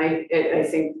inconvenience. And I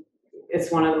think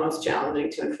it's one of the most challenging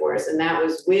to enforce. And that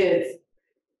was with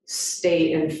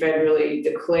state and federally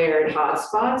declared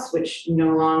hotspots, which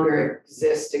no longer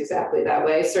exist exactly that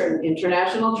way. Certain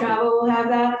international travel will have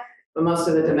that, but most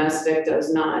of the domestic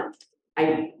does not.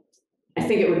 I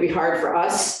think it would be hard for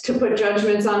us to put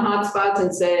judgments on hotspots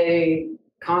and say,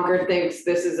 Concord thinks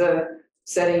this is a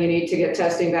setting you need to get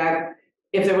testing back.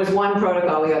 If there was one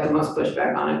protocol we got the most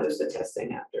pushback on, it was the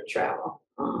testing after travel.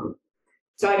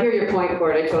 So I hear your point,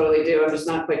 Court, I totally do. I'm just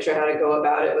not quite sure how to go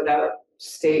about it without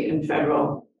state and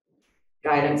federal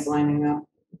guidance lining up.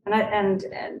 And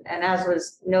as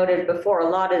was noted before, a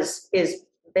lot is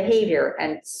behavior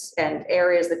and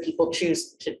areas that people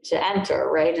choose to enter,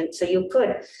 right? And so you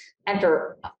could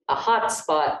enter a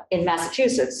hotspot in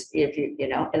Massachusetts if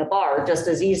in a bar just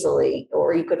as easily,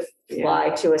 or you could fly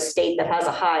to a state that has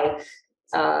a high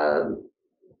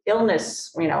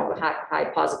illness,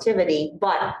 high positivity,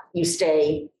 but you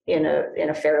stay in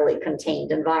a fairly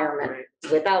contained environment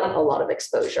without a lot of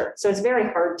exposure. So it's very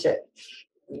hard to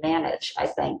manage, I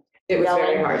think. It was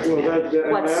very hard to Well,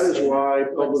 manage. that is why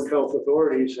public health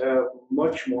authorities have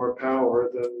much more power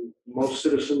than most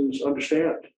citizens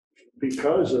understand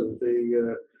because of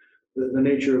the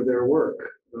nature of their work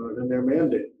and their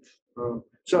mandate.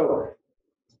 So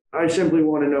I simply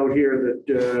want to note here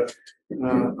that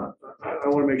I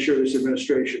want to make sure this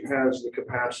administration has the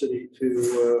capacity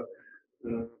to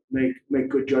make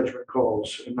good judgment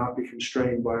calls and not be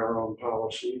constrained by our own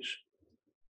policies.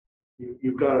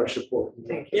 You've got our support.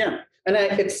 Thank you. Yeah, and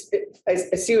I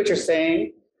see what you're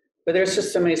saying, but there's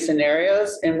just so many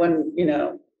scenarios. And when,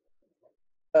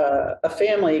 a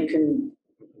family can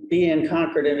be in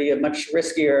Concord and be a much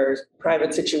riskier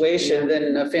private situation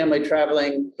than a family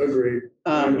traveling. Agreed.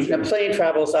 Plane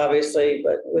travels, obviously,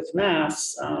 but with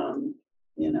masks, I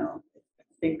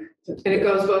think. And it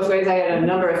goes both ways. I had a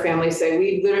number of families say,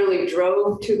 we literally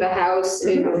drove to the house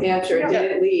in New Hampshire,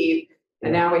 didn't leave,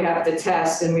 and now we have to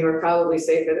test, and we were probably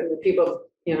safer than the people,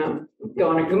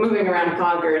 moving around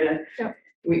Concord, and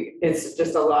it's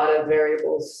just a lot of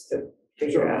variables to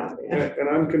figure out. Yeah. And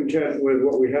I'm content with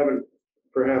what we haven't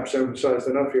perhaps emphasized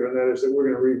enough here, and that is that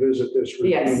we're going to revisit this.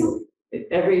 Yes,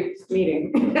 every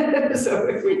meeting. So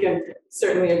if we can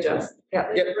certainly adjust.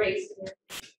 Yeah. There's a raised hand.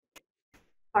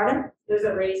 Pardon? There's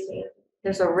a raised hand.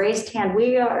 There's a raised hand.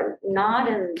 We are not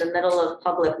in the middle of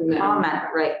public comment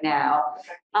right now.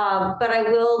 But I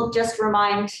will just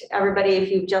remind everybody, if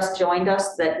you've just joined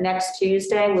us, that next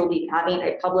Tuesday, we'll be having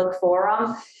a public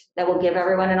forum that will give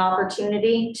everyone an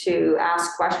opportunity to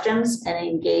ask questions and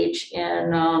engage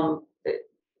in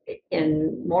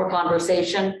more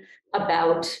conversation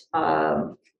about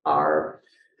our,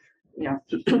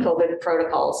 COVID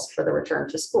protocols for the return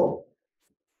to school.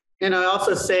 And I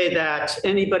also say that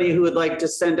anybody who would like to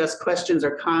send us questions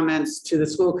or comments to the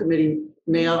school committee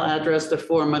mail address, the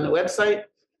form on the website,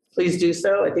 please do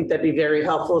so. I think that'd be very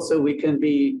helpful so we can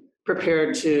be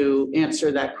prepared to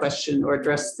answer that question or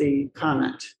address the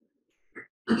comment.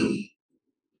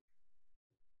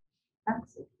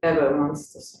 Eva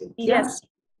wants to speak. Yes,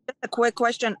 a quick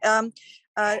question. Dr.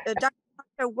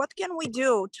 Hunter, what can we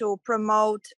do to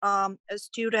promote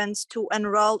students to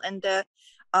enroll in the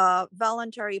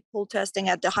voluntary pool testing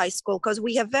at the high school? Because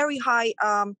we have very high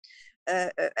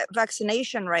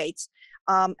vaccination rates.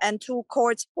 And to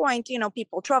Court's point,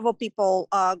 people travel, people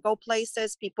go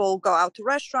places, people go out to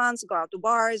restaurants, go out to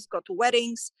bars, go to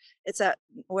weddings.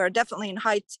 We're definitely in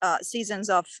high seasons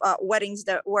of weddings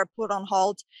that were put on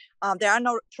hold. There are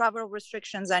no travel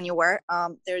restrictions anywhere.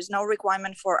 There's no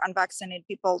requirement for unvaccinated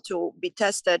people to be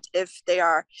tested if they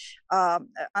are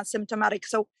asymptomatic.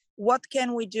 So what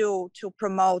can we do to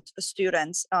promote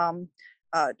students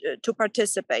to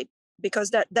participate?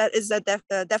 Because that is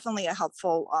definitely a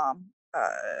helpful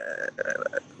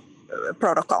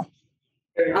protocol.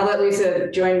 I'll let Lisa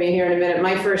join me here in a minute.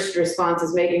 My first response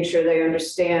is making sure they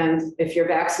understand if you're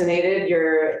vaccinated,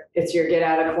 it's your get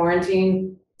out of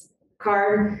quarantine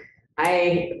card.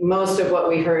 Most of what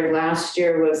we heard last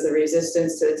year was the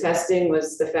resistance to the testing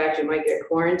was the fact you might get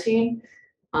quarantined,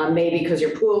 maybe because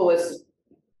your pool was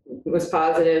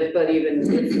positive, but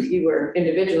even if you were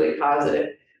individually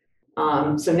positive.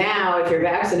 So now if you're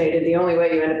vaccinated, the only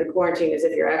way you end up in quarantine is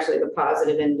if you're actually the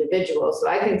positive individual. So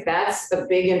I think that's a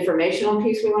big informational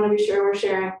piece we want to be sure we're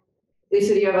sharing.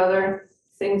 Lisa, do you have other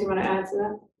things you want to add to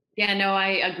that? Yeah, no, I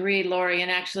agree, Lori. And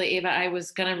actually, Ava, I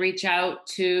was going to reach out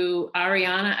to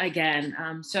Ariana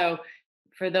again. So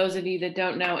for those of you that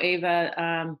don't know,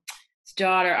 Ava's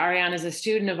daughter, Ariana, is a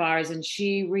student of ours, and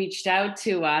she reached out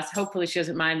to us. Hopefully she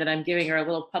doesn't mind that I'm giving her a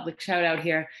little public shout out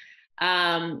here.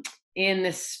 In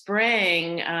the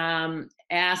spring,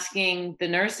 asking the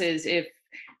nurses if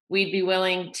we'd be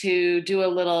willing to do a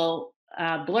little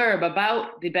blurb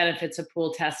about the benefits of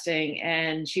pool testing.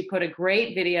 And she put a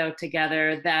great video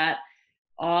together that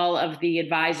all of the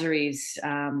advisories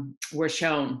were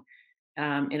shown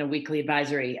in a weekly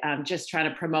advisory, just trying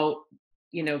to promote,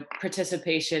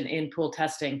 participation in pool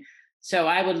testing. So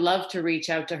I would love to reach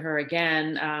out to her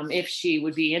again if she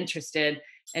would be interested.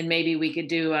 And maybe we could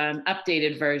do an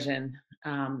updated version,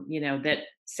 that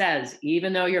says,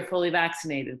 even though you're fully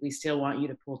vaccinated, we still want you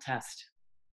to pool test.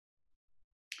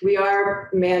 We are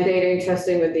mandating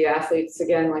testing with the athletes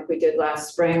again, like we did last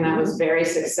spring. That was very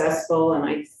successful, and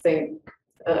I think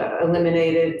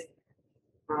eliminated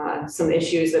some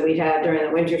issues that we had during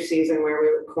the winter season where we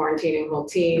were quarantining whole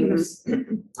teams.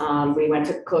 We went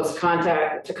to close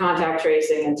contact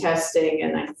tracing and testing,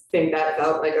 and I think that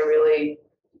felt like a really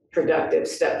productive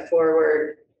step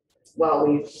forward while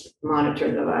we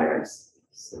monitored the virus.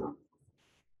 So.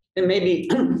 And maybe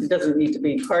it doesn't need to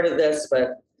be part of this,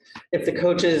 but if the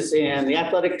coaches and the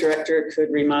athletic director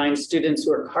could remind students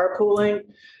who are carpooling,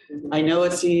 I know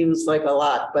it seems like a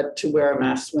lot, but to wear a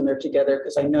mask when they're together,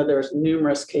 because I know there's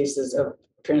numerous cases of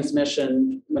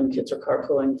transmission when kids are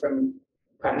carpooling from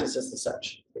practices and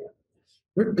such.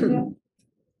 Yeah.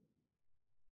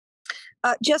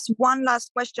 Just one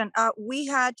last question. We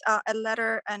had a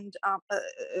letter and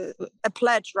a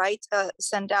pledge, right,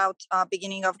 sent out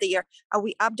beginning of the year. Are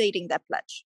we updating that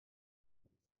pledge?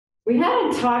 We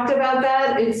hadn't talked about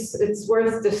that. It's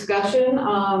worth discussion.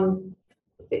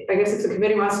 I guess if the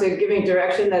committee wants to give me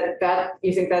direction that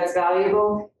you think that's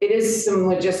valuable, it is some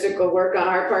logistical work on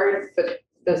our part, but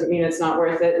doesn't mean it's not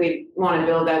worth it. We want to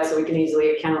build that so we can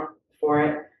easily account for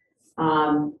it.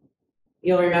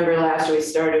 You'll remember last year we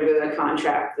started with a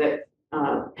contract that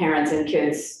parents and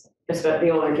kids, especially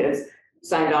the older kids,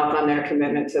 signed off on their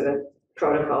commitment to the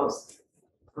protocols.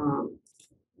 So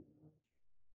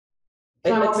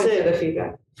I'm open to the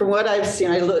feedback. From what I've seen,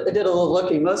 I did a little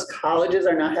looking. Most colleges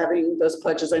are not having those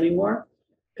pledges anymore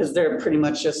because they're pretty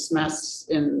much just masks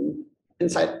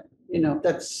inside.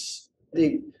 That's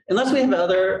unless we have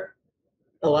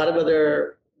a lot of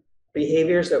other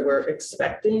behaviors that we're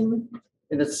expecting.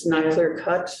 And it's not clear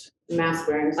cut. Mask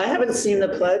wearing. I haven't seen the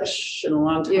pledge in a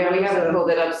long time. Yeah, we haven't pulled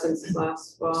it up since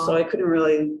last fall. So I couldn't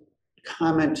really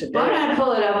comment Why don't today. I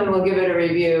pull it up and we'll give it a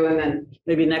review and then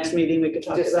Maybe next meeting we could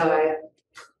talk about it. decide.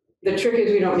 The trick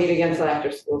is we don't meet again until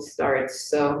after school starts,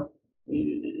 so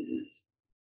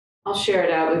I'll share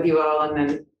it out with you all and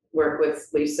then work with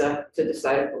Lisa to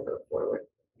decide if we'll go forward.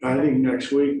 I think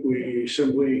next week we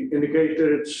simply indicate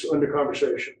that it's under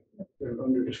conversation and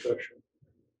under discussion.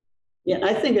 Yeah,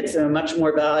 I think it's a much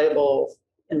more valuable,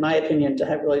 in my opinion, to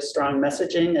have really strong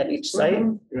messaging at each site.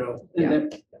 You know,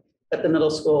 At the middle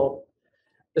school,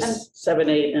 the 7,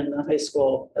 8 and the high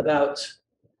school about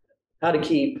how to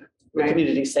keep the Right.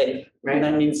 community safe. Right. And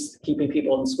that means keeping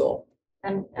people in school.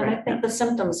 And I think the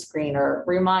symptom screener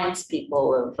reminds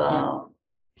people of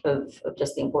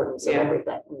just the importance of Yeah.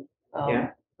 everything.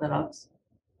 Yeah. You know,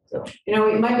 so. You know,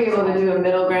 we might be able to do a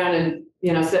middle ground and,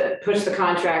 you know, push the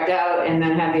contract out and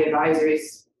then have the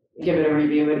advisories give it a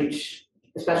review at each,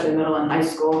 especially middle and high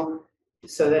school,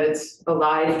 so that it's a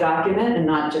live document and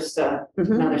not just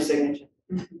another signature.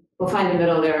 We'll find a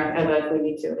middle there, and if we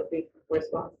need to, it'll be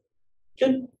worthwhile.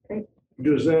 Good.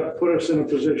 does that put us in a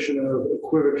position of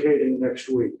equivocating next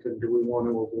week? And do we want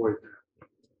to avoid that?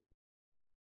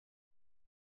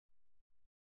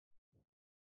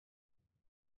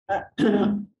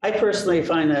 I personally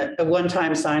find that a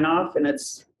one-time sign off and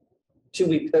it's 2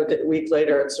 weeks, a week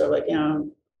later, it's sort of like, you know,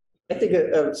 I think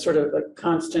a sort of a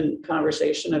constant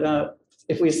conversation about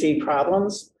if we see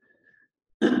problems,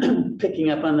 picking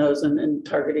up on those and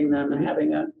targeting them and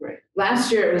having a. Right. Last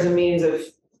year, it was a means of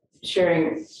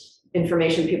sharing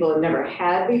information people had never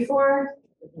had before.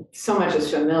 So much is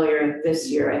familiar this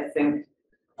year, I think.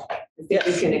 We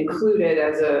can include it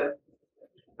as a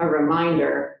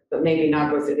reminder, but maybe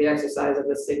not go through the exercise of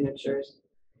the signatures.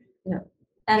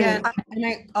 And Yeah, and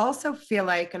I also feel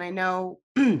like, and I know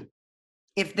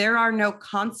if there are no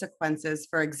consequences,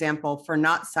 for example, for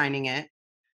not signing it,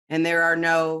 and there are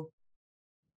no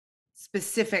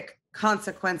specific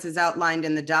consequences outlined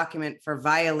in the document for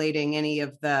violating any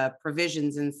of the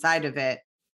provisions inside of it,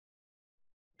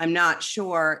 I'm not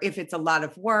sure if it's a lot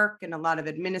of work and a lot of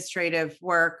administrative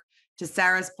work. To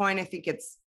Sarah's point, I think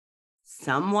it's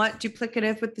somewhat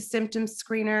duplicative with the symptoms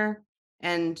screener.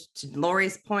 And to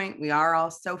Lori's point, we are all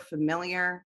so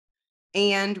familiar.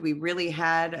 And we really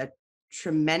had a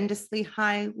tremendously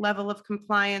high level of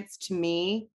compliance. To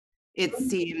me, it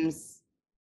seems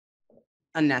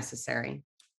unnecessary.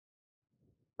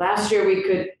 Last year, we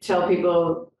could tell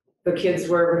people the kids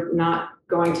were not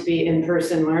going to be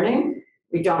in-person learning.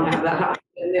 We don't have that option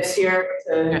this year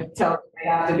to tell them they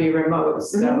have to be remote.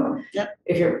 So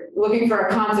if you're looking for a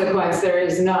consequence, there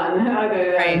is none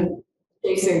other than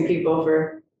chasing people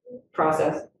for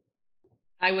process.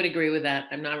 I would agree with that.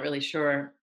 I'm not really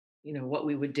sure, you know, what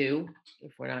we would do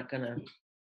if we're not gonna,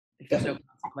 if there's no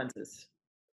consequences.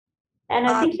 And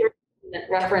I think your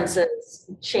references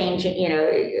changing, you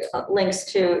know, links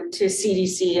to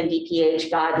CDC and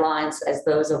DPH guidelines as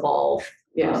those evolve.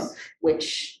 Yes.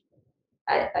 Which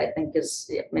I think is,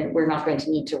 I mean, we're not going to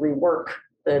need to rework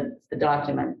the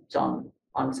document on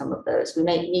some of those. We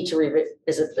may need to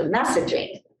revisit the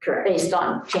messaging based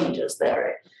on changes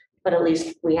there, but at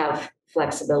least we have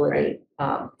flexibility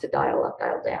to dial up,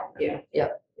 dial down. Yeah,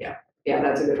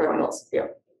 that's a good point.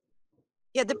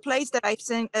 Yeah, the place that I've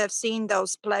seen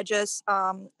those pledges,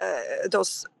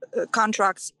 those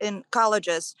contracts in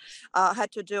colleges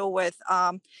had to do with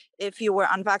if you were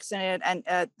unvaccinated and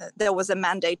there was a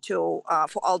mandate to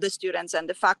for all the students and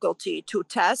the faculty to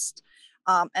test,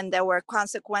 and there were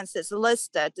consequences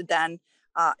listed then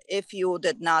if you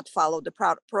did not follow the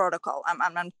protocol.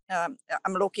 I'm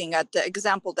looking at the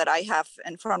example that I have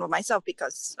in front of myself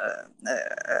because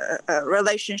a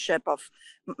relationship of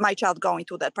my child going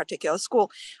to that particular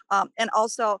school, and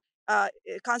also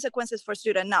consequences for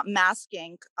student not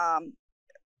masking,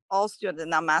 all students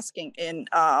not masking in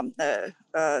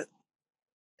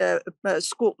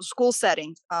school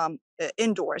settings,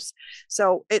 indoors.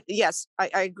 So yes, I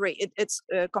agree. It's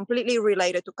completely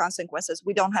related to consequences.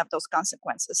 We don't have those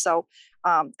consequences. So,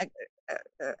 and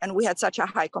we had such a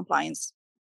high compliance.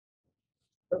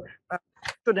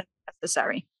 Shouldn't be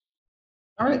necessary.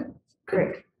 All right.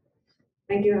 Great.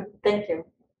 Thank you. Thank you.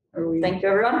 Thank you,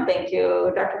 everyone. Thank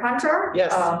you, Dr. Hunter.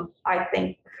 Yes. I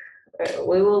think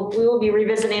we will be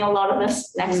revisiting a lot of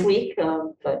this next week,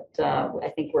 but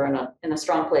I think we're in a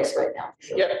strong place right now.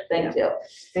 So thank you.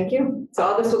 Thank you. So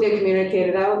all this will get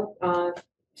communicated out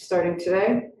starting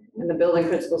today, and the building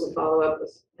principals will follow up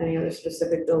with any other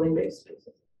specific building-based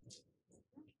pieces.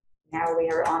 Now we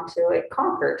are on to a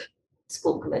Concord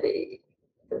School Committee,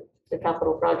 the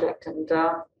capital project and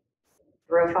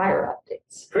Borough fire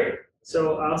updates. Great.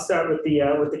 So I'll start with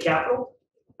the capital.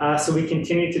 So we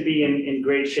continue to be in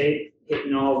great shape.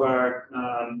 hitting all of our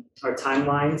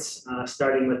timelines,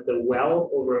 starting with the well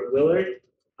over at Willard.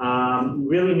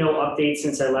 Really no update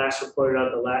since I last reported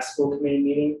out the last school committee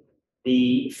meeting.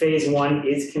 The phase 1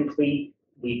 is complete.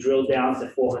 We drilled down to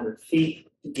 400 feet,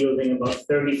 yielding about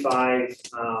 35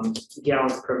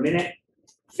 gallons per minute.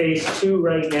 Phase 2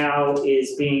 right now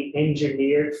is being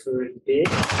engineered for bid.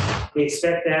 We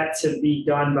expect that to be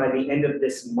done by the end of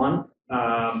this month,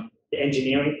 the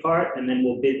engineering part, and then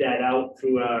we'll bid that out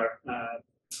through our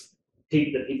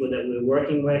the people that we're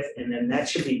working with, and then that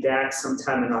should be back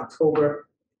sometime in October.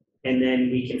 And then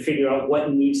we can figure out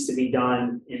what needs to be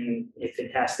done and if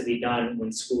it has to be done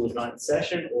when school is not in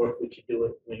session, or if we could do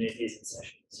it when it is in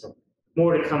session. So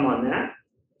more to come on that.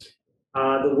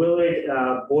 The Willard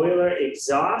boiler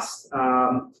exhaust,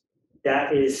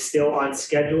 that is still on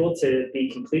schedule to be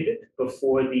completed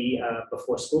before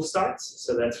before school starts.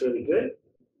 So that's really good.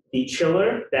 The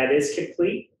chiller, that is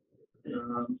complete.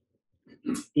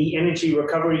 The energy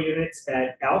recovery units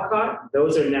at Alcott,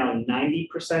 those are now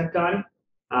 90% done.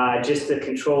 Just the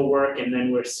control work, and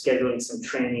then we're scheduling some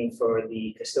training for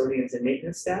the custodians and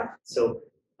maintenance staff. So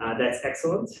that's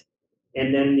excellent.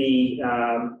 And then the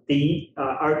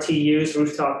RTUs,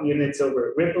 rooftop units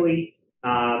over at Ripley,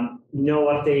 no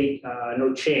update,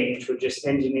 no change. We're just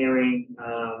engineering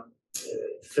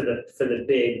for the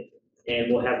bid,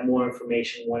 and we'll have more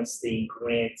information once the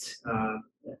grant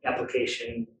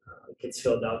application gets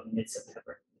filled out in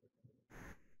mid-September.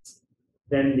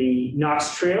 Then the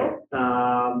Knox Trail,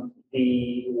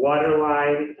 the water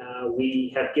line,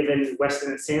 we have given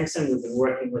Weston and Sampson, we've been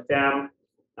working with them,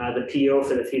 the PO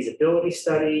for the feasibility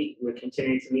study. We're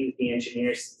continuing to meet with the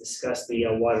engineers to discuss the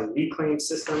water reclaim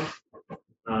system.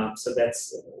 So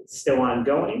that's still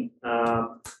ongoing. The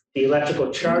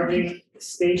electrical charging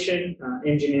station,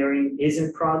 engineering is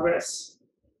in progress.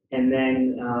 And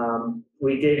then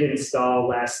we did install,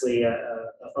 lastly,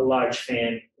 a large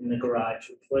fan in the garage,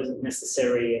 which wasn't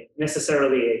necessarily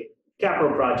a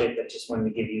capital project, but just wanted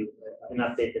to give you an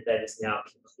update that is now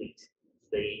complete.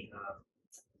 The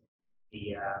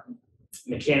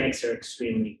mechanics are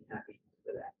extremely happy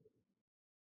for that.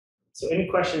 So any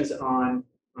questions on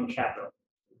capital?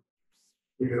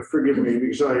 Yeah, forgive me,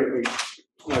 because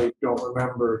I don't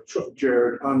remember,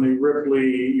 Jared, on the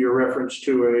Ripley, your reference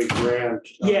to a grant.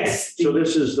 Yes. So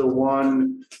this is the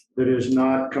one that is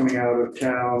not coming out of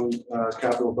town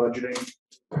capital budgeting?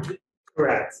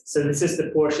 Correct. So this is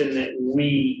the portion that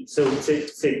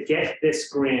to get this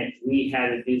grant, we had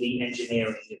to do the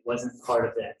engineering. It wasn't part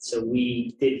of that. So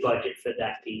we did budget for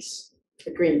that piece.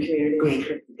 The green community. Green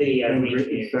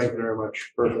community. Thank you very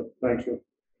much. Perfect. Thank you.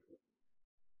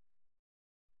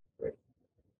 Okay.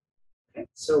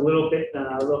 So a little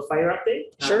fire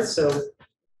update. Sure.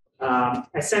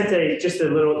 I sent just a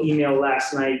little email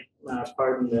last night.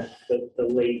 Pardon the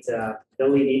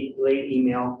late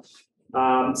email.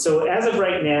 So as of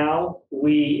right now,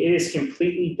 it is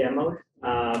completely demoed,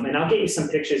 and I'll get you some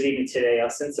pictures even today. I'll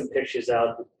send some pictures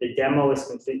out. The demo is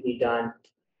completely done.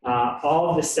 All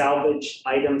of the salvage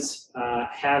items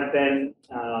have been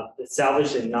the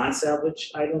salvage and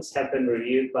non-salvage items have been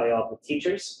reviewed by all the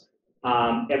teachers.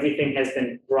 Everything has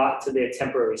been brought to their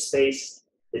temporary space.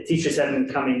 The teachers have been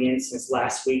coming in since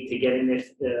last week to getting their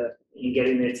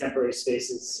temporary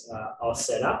spaces all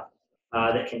set up.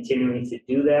 They're continuing to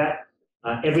do that.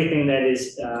 Everything that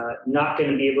is not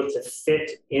going to be able to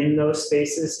fit in those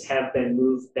spaces have been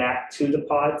moved back to the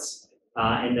pods,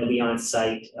 and they'll be on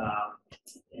site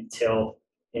until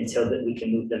that we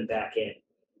can move them back in.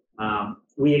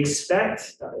 We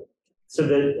expect.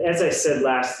 As I said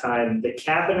last time, the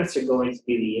cabinets are going to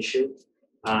be the issue.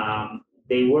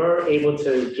 They were able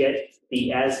to get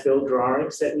the as-built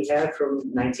drawings that we had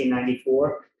from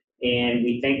 1994, and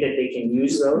we think that they can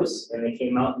use those. And they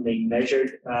came out and they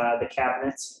measured the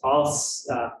cabinets. All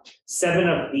seven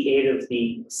of the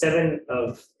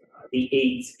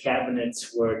eight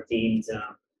cabinets were deemed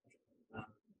not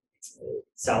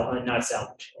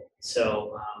salvageable.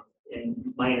 So, and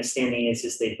my understanding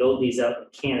is they build these out in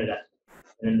Canada,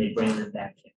 and then they bring them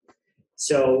back in.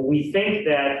 So we think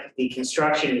that the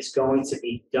construction is going to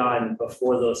be done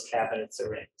before those cabinets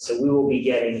are in. So we will be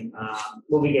getting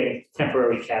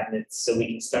temporary cabinets so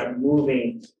we can start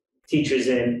moving teachers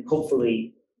in,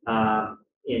 hopefully,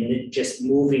 in just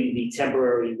moving the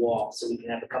temporary wall. So we can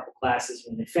have a couple classes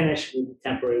when they finish, move the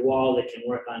temporary wall, they can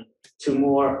work on two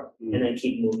more and then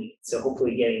keep moving. So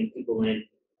hopefully getting people in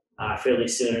fairly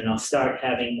soon, and I'll start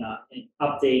having an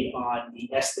update on the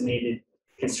estimated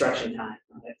construction time.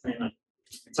 I plan on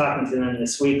talking to them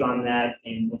this week on that,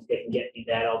 and if they can get me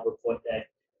that, I'll report that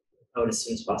out as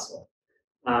soon as possible.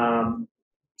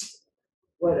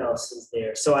 What else? else is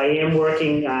there? So I am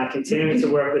working, continuing to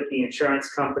work with the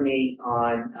insurance company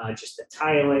on just the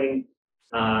tiling.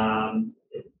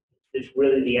 It's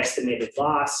really the estimated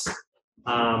loss.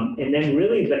 And then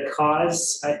really the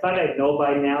cause, I thought I'd know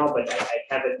by now, but I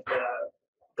haven't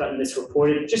gotten this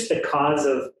reported, just the cause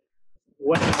of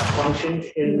what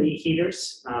malfunctioned in the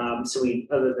heaters. So we,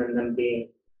 other than them being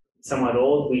somewhat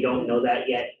old, we don't know that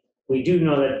yet. We do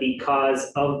know that the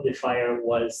cause of the fire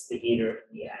was the heater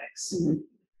in the attics.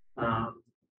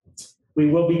 We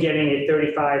will be getting a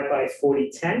 35 by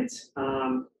 40 tent.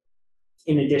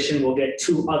 In addition, we'll get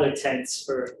 2 other tents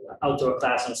for outdoor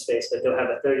classroom space, but they'll have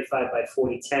a 35 by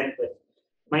 40 tent. But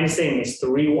my understanding is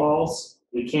 3 walls.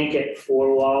 We can't get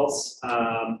 4 walls,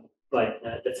 but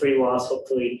the 3 walls,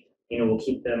 hopefully, will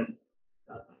keep them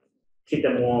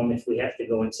warm if we have to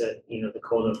go into, the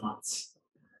colder months.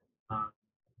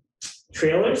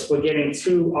 Trailers, we're getting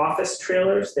 2 office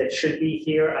trailers that should be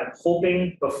here. I'm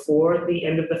hoping before the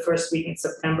end of the first week in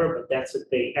September, but that's what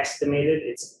they estimated.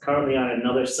 It's currently on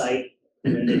another site,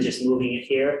 and then they're just moving it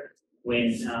here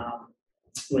when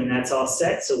that's all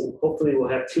set. So hopefully we'll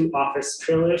have 2 office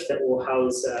trailers that will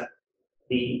house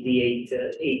the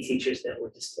 8 teachers that were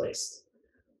displaced.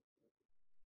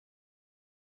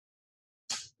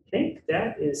 I think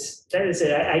that is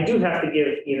it. I do have to give,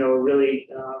 really,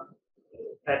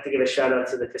 I have to give a shout out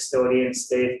to the custodians.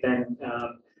 They've been,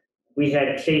 we had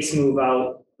a case move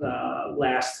out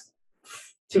last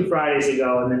 2 Fridays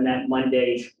ago, and then that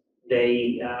Monday,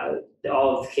 they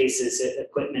all of the cases,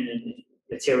 equipment and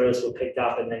materials were picked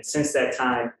up. And then since that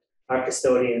time, our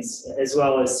custodians, as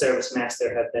well as Service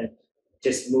Master, have been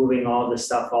just moving all the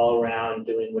stuff all around,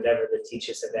 doing whatever the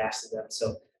teachers have asked of them.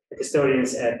 So the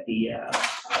custodians at the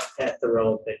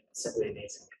row have been simply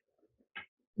amazing.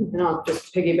 And I'll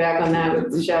just piggyback on that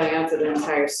with shouting out to the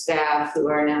entire staff who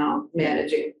are now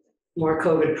managing more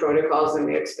COVID protocols than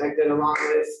we expected, along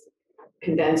with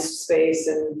condensed space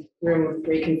and room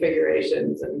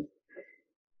reconfigurations, and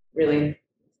really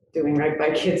doing right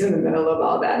by kids in the middle of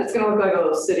all that. It's gonna look like a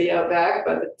little city out back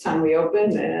by the time we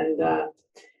open, and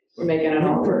we're making it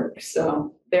all work.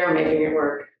 So they're making it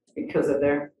work because of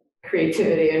their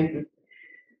creativity and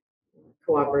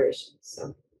cooperation,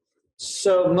 so.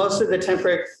 So most of the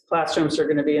temporary classrooms are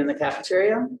going to be in the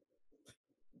cafeteria?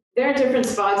 They're in different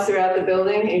spots throughout the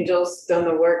building. Angel's done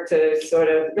the work to sort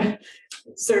of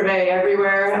survey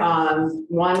everywhere.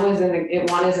 One is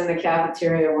in the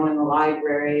cafeteria, one in the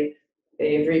library.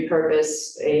 They've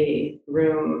repurposed a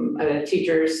room, a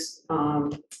teacher's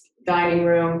dining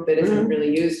room that isn't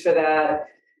really used for that.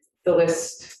 The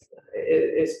list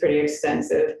is pretty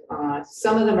extensive.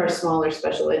 Some of them are smaller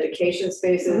special education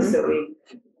spaces, so we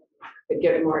could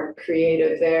get more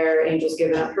creative there. Angel's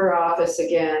given up her office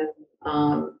again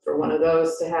for one of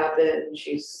those to happen.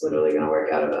 She's literally going to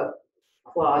work out of a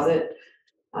closet.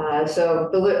 So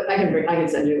I can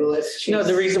send you the list. No,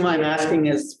 the reason why I'm asking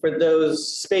is for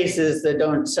those spaces that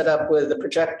don't set up with a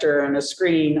projector and a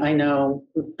screen. I know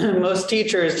most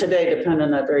teachers today depend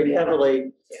on that very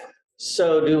heavily. Yeah.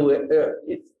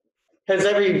 So has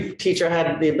every teacher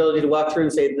had the ability to walk through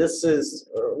and say,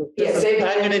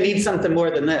 I'm going to need something more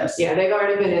than this? Yeah, they've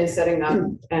already been in setting up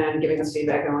and giving us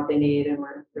feedback on what they need, and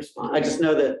we're responding. I just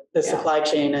know that the supply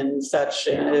chain and such,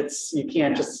 and you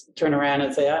can't just turn around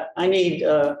and say, I need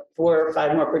 4 or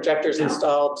 5 more projectors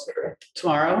installed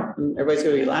tomorrow. And everybody's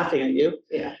going to be laughing at you.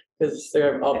 Yeah. Because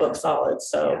they're all book solid.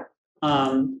 So,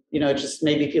 just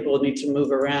maybe people need to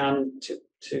move around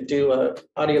to do a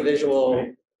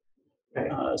audiovisual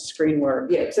screen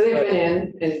work. Yeah, so they've been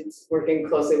in and working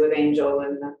closely with Angel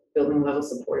and the building level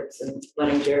supports, and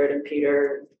letting Jared and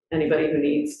Peter, anybody who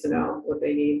needs to know what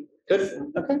they need. Good.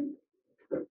 So. Okay.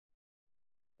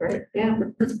 Great. Yeah.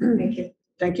 Thank you.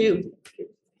 Thank you.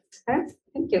 Okay,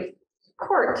 thank you.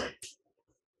 Court,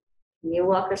 can you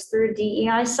walk us through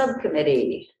DEI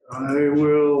subcommittee? I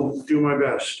will do my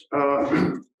best.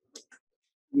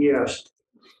 Yes.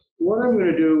 What I'm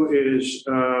going to do is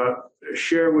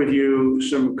share with you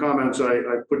some comments I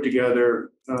put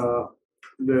together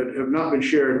that have not been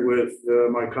shared with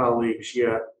my colleagues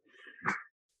yet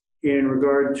in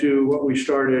regard to what we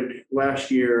started last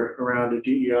year around a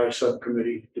DEI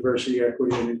subcommittee, diversity,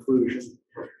 equity, and inclusion.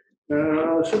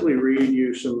 I'll simply read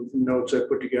you some notes I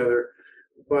put together.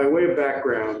 By way of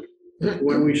background,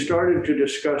 when we started to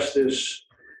discuss this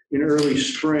in early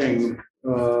spring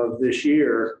this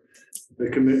year,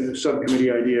 the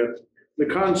subcommittee idea, the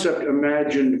concept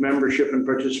imagined membership and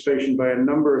participation by a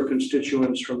number of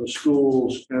constituents from the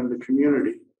schools and the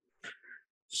community.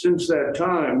 Since that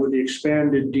time, with the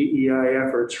expanded DEI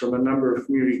efforts from a number of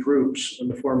community groups and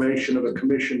the formation of a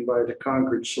commission by the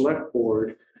Concord Select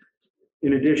Board,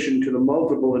 in addition to the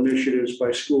multiple initiatives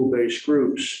by school-based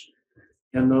groups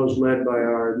and those led by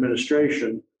our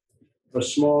administration, a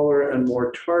smaller and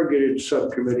more targeted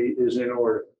subcommittee is in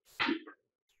order.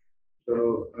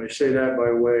 So I say that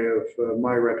by way of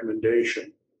my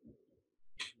recommendation,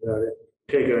 that it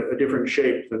take a different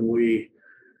shape than we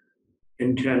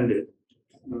intended.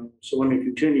 So let me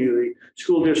continue. The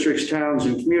school districts, towns,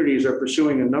 and communities are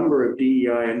pursuing a number of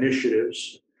DEI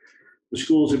initiatives. The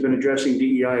schools have been addressing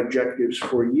DEI objectives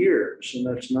for years, and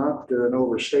that's not an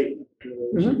overstatement.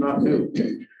 This is not new.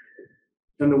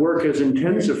 And the work has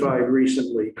intensified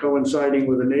recently, coinciding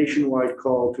with a nationwide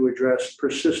call to address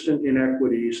persistent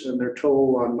inequities and their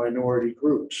toll on minority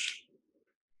groups.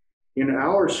 In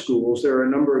our schools, there are a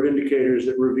number of indicators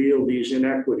that reveal these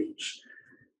inequities.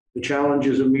 The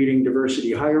challenges of meeting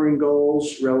diversity hiring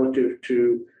goals relative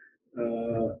to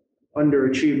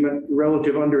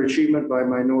relative underachievement by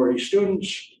minority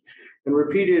students, and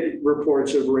repeated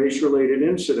reports of race-related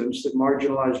incidents that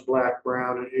marginalize Black,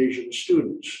 Brown, and Asian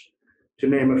students, to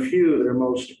name a few that are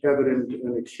most evident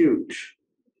and acute.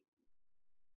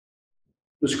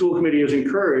 The school committee is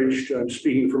encouraged, I'm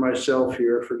speaking for myself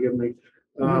here, forgive me,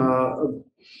 by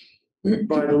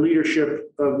the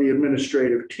leadership of the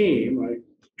administrative team, I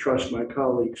trust my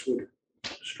colleagues would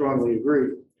strongly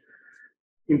agree,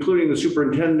 including the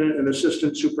superintendent and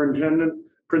assistant superintendent,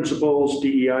 principals,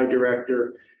 DEI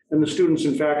director, and the students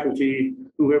and faculty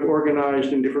who have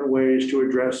organized in different ways to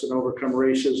address and overcome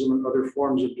racism and other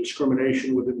forms of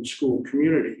discrimination within the school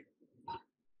community.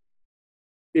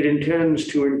 It intends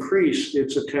to increase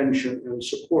its attention and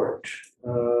support,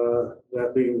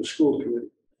 that being the school committee.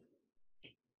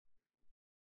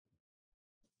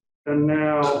 And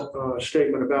now a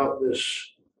statement about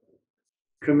this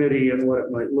committee and what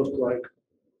it might look like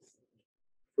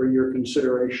for your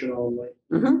consideration only.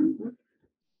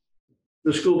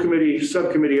 The school committee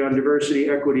subcommittee on diversity,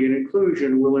 equity, and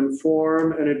inclusion will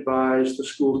inform and advise the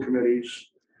school committees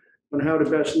on how to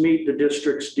best meet the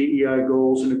district's DEI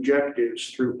goals and objectives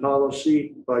through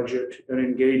policy, budget, and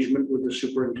engagement with the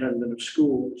superintendent of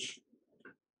schools.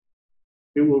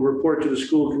 It will report to the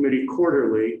school committee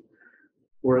quarterly,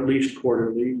 or at least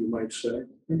quarterly, you might say,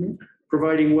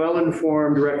 providing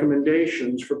well-informed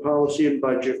recommendations for policy and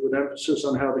budget with emphasis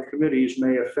on how the committees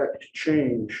may affect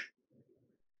change.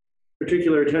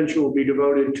 Particular attention will be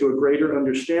devoted to a greater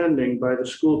understanding by the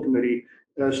school committee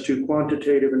as to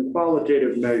quantitative and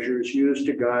qualitative measures used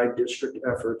to guide district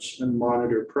efforts and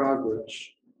monitor progress.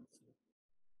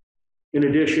 In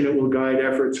addition, it will guide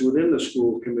efforts within the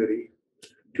school committee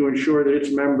to ensure that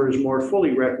its members more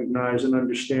fully recognize and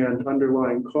understand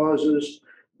underlying causes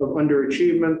of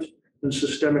underachievement and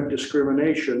systemic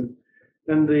discrimination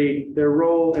and their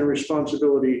role and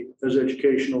responsibility as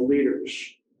educational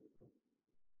leaders.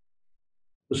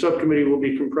 The subcommittee will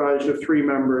be comprised of 3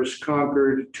 members,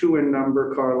 Concord, 2 in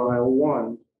number, Carlisle,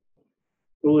 1.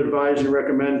 It will advise and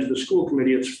recommend to the school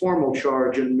committee its formal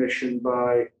charge and mission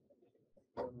by,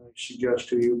 I suggest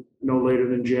to you, no later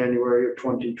than January of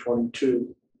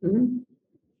 2022.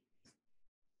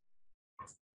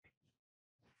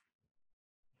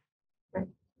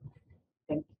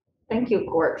 Thank you,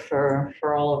 Court, for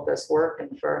all of this work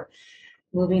and for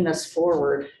moving us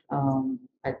forward.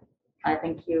 I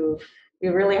think you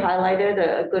really highlighted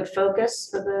a good focus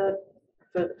for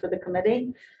the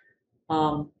committee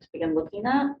to begin looking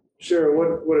at. Sarah,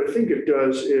 what I think it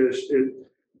does is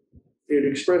it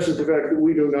expresses the fact that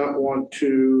we do not want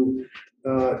to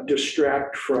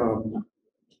distract from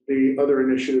the other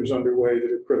initiatives underway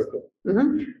that are critical.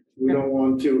 We don't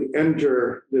want to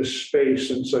enter this space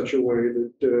in such a way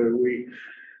that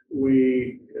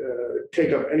we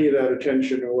take up any of that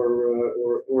attention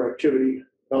or activity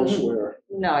elsewhere.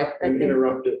 No, I and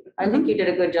interrupt it. I think you did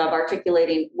a good job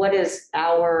articulating what is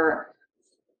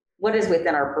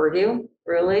within our purview,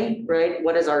 really, right?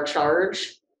 What is our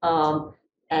charge?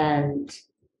 And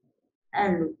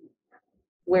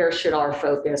where should our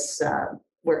focus,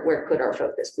 where could our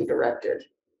focus be directed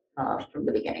from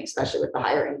the beginning, especially with the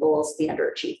hiring goals, the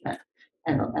underachievement,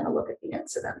 and a look at the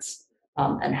incidents,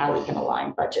 and how we can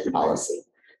align budget policy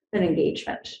and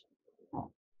engagement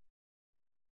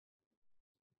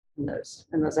in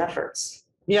those efforts.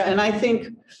 Yeah, and I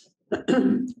think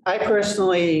I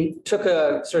personally took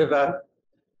a sort of a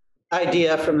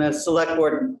idea from the select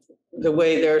board, the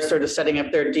way they're sort of setting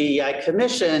up their DEI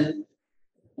commission,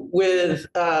 with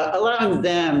allowing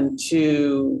them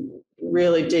to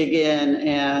really dig in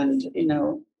and,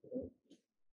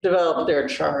 develop their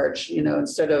charge,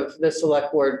 instead of the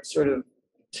select board sort of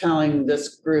telling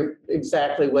this group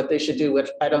exactly what they should do, which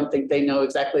I don't think they know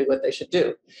exactly what they should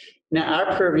do. Now,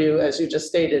 our purview, as you just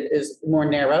stated, is more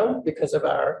narrow because of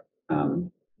our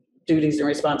duties and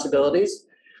responsibilities.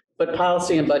 But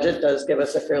policy and budget does give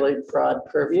us a fairly broad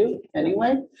purview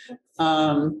anyway.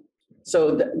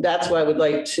 So that's why I would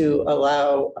like to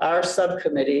allow our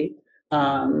subcommittee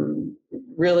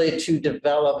really to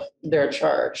develop their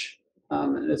charge,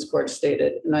 as Court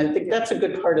stated. And I think that's a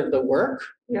good part of the work.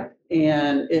 Yeah.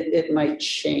 And it might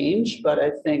change, but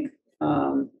I think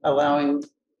allowing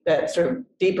that sort of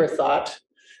deeper thought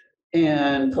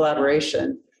and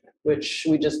collaboration, which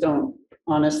we just don't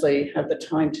honestly have the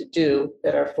time to do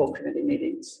at our full committee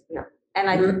meetings. Yeah. And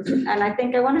I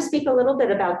think I want to speak a little bit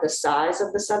about the size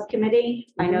of the subcommittee.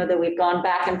 I know that we've gone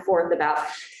back and forth about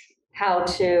how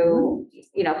to,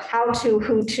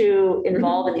 who to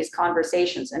involve in these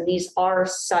conversations. And these are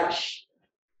such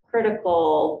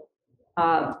critical,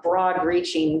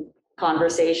 broad-reaching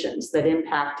conversations that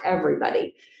impact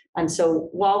everybody. And so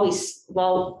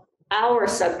while our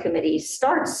subcommittee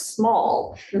starts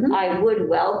small, I would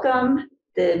welcome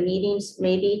the meetings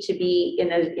maybe to be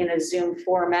in a Zoom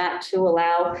format to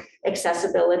allow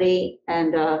accessibility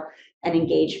and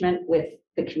engagement with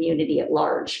the community at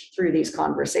large through these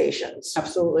conversations.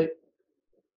 Absolutely.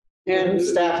 And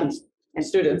staff and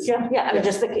students. Yeah, I mean,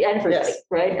 just everybody, Yes.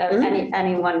 right?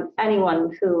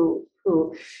 Anyone who,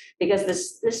 because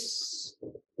this,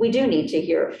 we do need to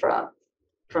hear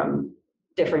from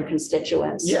different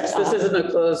constituents. Yes, this isn't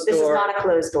a closed door. This is not a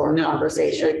closed door No,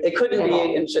 conversation. It couldn't at be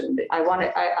all. and shouldn't be. I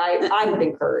would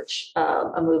encourage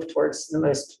a move towards the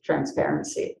most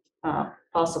transparency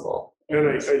possible. And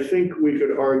I think we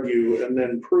could argue and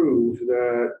then prove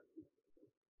that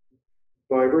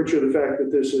by virtue of the fact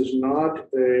that this is not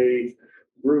a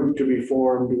group to be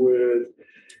formed with,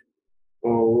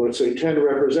 let's say 10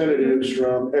 representatives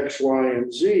from X, Y,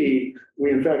 and Z,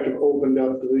 we in fact have opened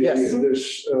up Yes.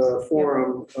 this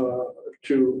forum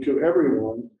to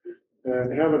everyone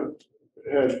and haven't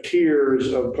had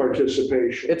tiers of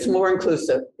participation. It's more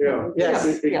inclusive. Yeah. Yes.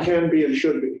 It can be and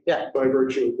should be. Yeah. By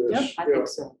virtue of this. Yep, I think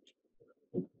so.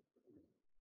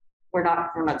 We're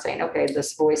not saying, okay,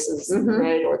 this voice is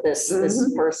right, or this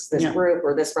person, this Yeah. group,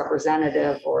 or this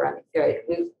representative, or right.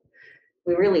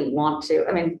 We really want to.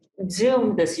 I mean,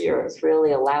 Zoom this year has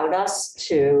really allowed us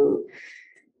to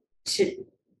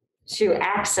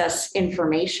access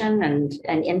information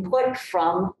and input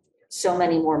from so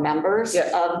many more members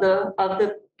Yes. of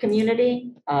the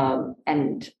community,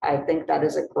 and I think that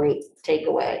is a great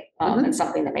takeaway and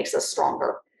something that makes us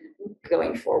stronger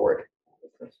going forward.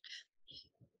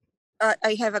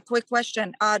 I have a quick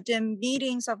question. The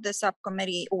meetings of the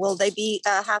subcommittee, will they be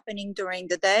happening during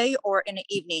the day or in the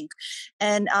evening?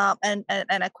 And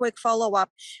a quick follow-up,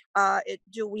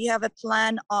 do we have a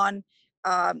plan on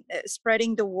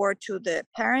spreading the word to the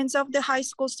parents of the high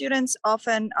school students?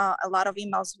 Often a lot of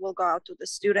emails will go out to the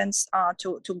students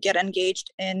to get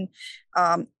engaged in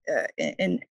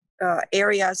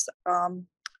areas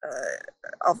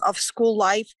of school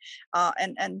life,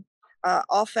 and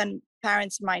often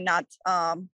parents might not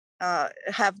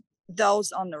have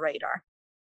those on the radar.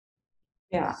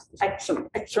 Yeah.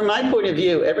 From my point of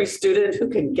view, every student who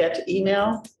can get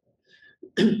email,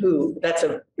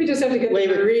 We just have to get Wait,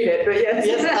 them to read it, but yes.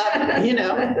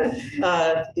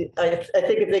 I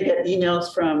think if they get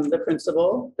emails from the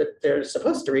principal that they're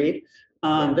supposed to read,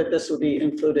 that this will be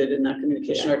included in that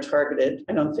communication or targeted.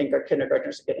 I don't think our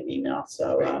kindergartners get an email,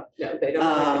 so. No, they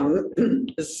don't.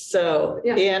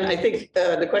 And I think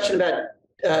the question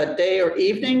about day or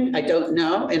evening, I don't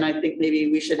know, and I think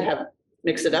maybe we should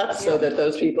mix it up so that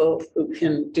those people who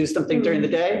can do something during the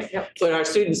day, but our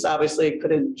students obviously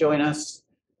couldn't join us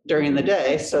during the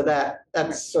day, so that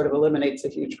sort of eliminates a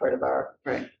huge part of our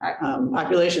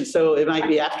population. So it might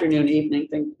be afternoon, evening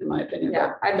thing, in my opinion.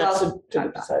 Yeah, but that's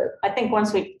to decide. I think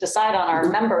once we decide on our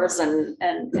members and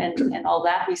all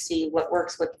that, we see what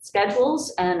works with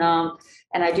schedules, and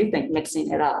I do think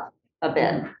mixing it up a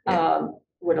bit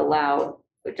would allow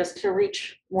just to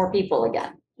reach more people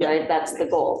again. Right, that's the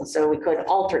goal. So we could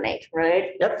alternate,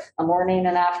 right? Yep. A morning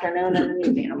and afternoon and an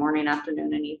evening, a morning,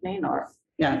 afternoon and evening, or.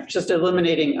 Yeah, just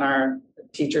eliminating our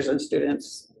teachers and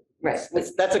students. Right.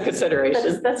 That's a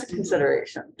consideration. That's a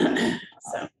consideration.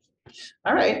 So,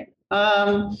 all right.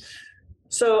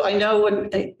 So I know when,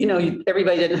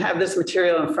 everybody didn't have this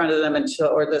material in front of them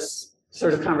or this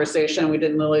sort of conversation, we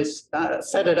didn't really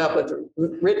set it up with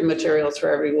written materials for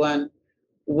everyone.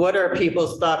 What are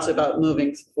people's thoughts about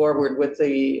moving forward with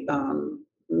the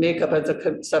makeup of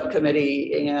the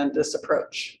subcommittee and this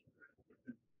approach?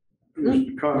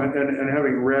 Comment, and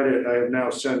having read it, I have now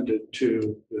sent it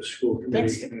to the school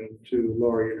committee and to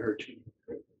Lori and her team.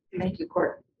 Thank you,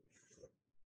 Court.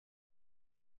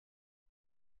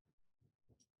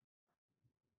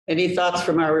 Any thoughts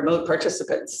from our remote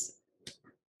participants?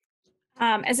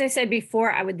 As I said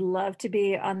before, I would love to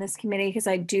be on this committee because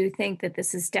I do think that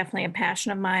this is definitely a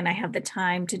passion of mine. I have the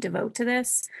time to devote to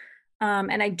this.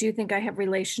 And I do think I have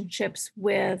relationships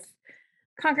with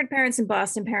Concord parents and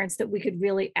Boston parents that we could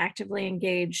really actively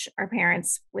engage our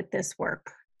parents with this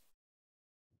work.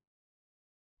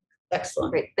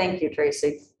 Excellent. Great, thank you,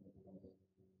 Tracy.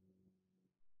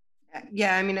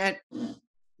 Yeah, I mean,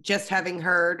 just having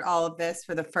heard all of this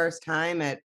for the first time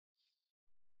at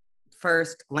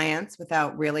first glance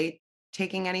without really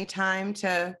taking any time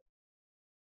to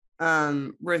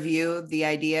review the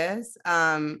ideas.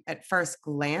 At first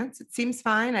glance, it seems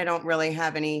fine. I don't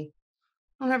have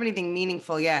anything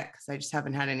meaningful yet because I just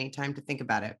haven't had any time to think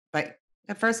about it. But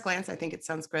at first glance, I think it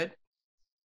sounds good.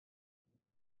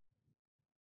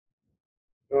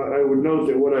 I would note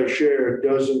that what I shared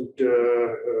doesn't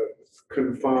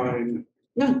confine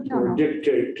or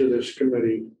dictate to this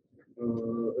committee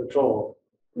at all.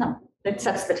 No, it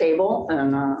sets the table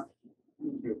and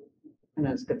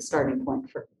it's a good starting point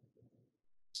for.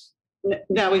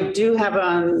 Now, we do have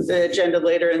on the agenda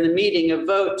later in the meeting a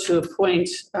vote to appoint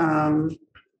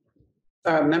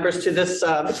members to this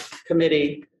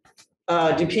committee.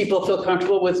 Do people feel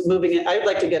comfortable with moving it? I'd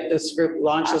like to get this group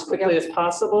launched as quickly as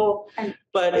possible.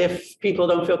 But if people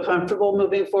don't feel comfortable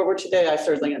moving forward today, I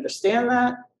certainly understand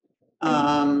that.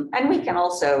 And we can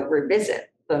also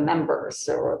revisit the members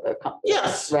or the companies,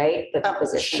 yes, right? The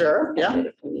composition. Sure, yeah.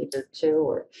 If we needed to,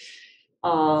 or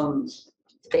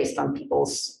based on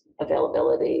people's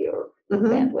availability or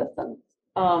bandwidth.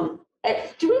 And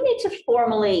do we need to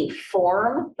formally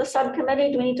form the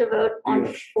subcommittee? Do we need to vote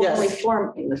on formally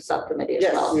forming the subcommittee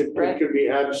as well? It could be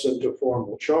absent a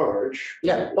formal charge.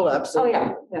 Yeah, oh, absolutely.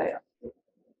 Oh, yeah.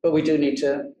 But we do need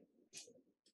to.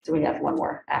 So we have one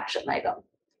more action item,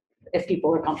 if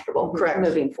people are comfortable Correct.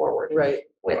 Moving forward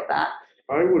with that.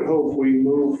 I would hope we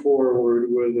move forward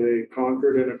with a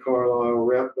Concord and a Carlisle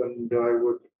rep, and I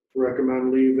would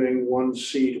recommend leaving one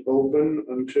seat open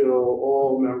until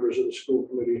all members of the school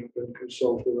committee have been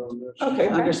consulted on this. Okay,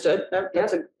 understood.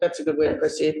 That's a good way to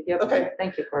proceed. Yep. Okay.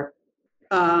 Thank you, Cor.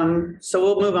 So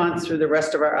we'll move on through the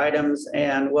rest of our items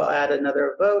and we'll add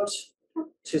another vote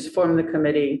to form the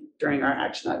committee during our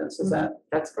action items. Is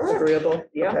that's correct? Agreeable?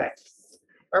 Yeah. Okay.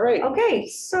 All right. Okay,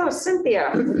 so Cynthia,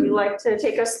 would you like to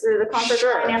take us through the Concord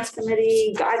Finance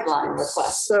Committee guideline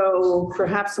request? So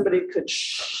perhaps somebody could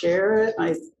share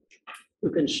it. Who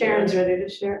can share? Sharon's ready to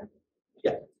share.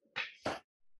 Yeah.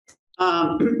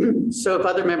 So if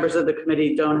other members of the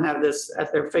committee don't have this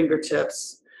at their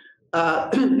fingertips,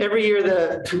 every year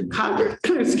the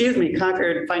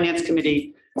Concord Finance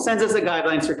Committee sends us a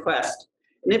guidelines request.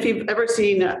 And if you've ever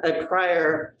seen a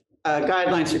prior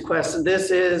guidelines request,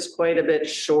 this is quite a bit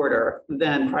shorter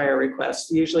than prior requests.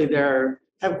 Usually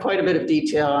have quite a bit of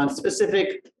detail on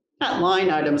specific, not line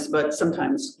items, but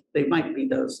sometimes they might be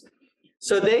those.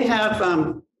 So they have,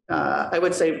 I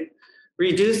would say,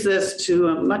 reduced this to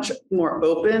a much more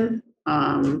open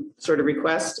sort of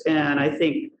request. And I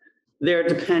think they're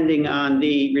depending on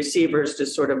the receivers to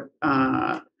sort of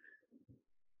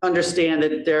understand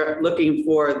that they're looking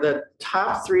for the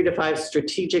top 3 to 5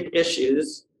 strategic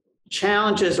issues,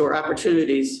 challenges or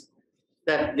opportunities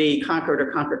that the Concord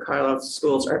or Concord Carlisle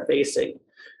schools are facing.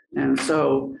 And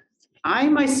so I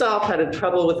myself had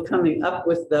trouble with coming up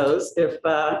with those.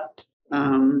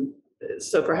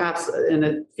 So perhaps in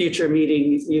a future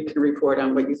meeting, you can report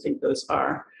on what you think those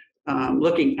are,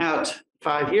 looking out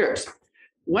 5 years.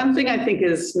 One thing I think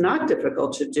is not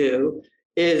difficult to do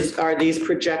are these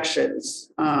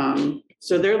projections.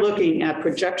 So they're looking at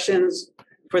projections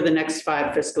for the next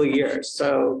 5 fiscal years.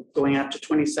 So going out to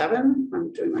 27,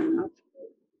 I'm doing my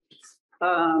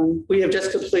math. We have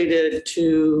just completed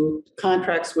 2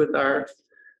 contracts with our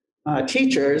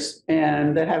teachers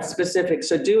and that have specific.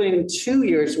 So doing 2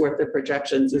 years worth of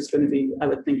projections is going to be, I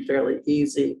would think, fairly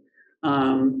easy.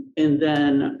 And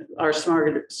then our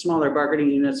smaller bargaining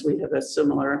units, we have a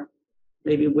similar,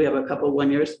 maybe we have a couple 1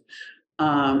 years.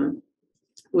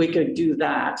 We could do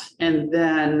that. And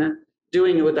then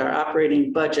doing it with our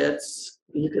operating budgets,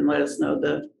 you can let us know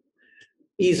the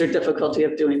ease or difficulty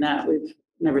of doing that. We've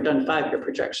never done 5-year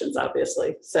projections,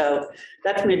 obviously. So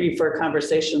that's maybe for a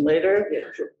conversation later.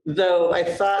 Yeah, sure. Though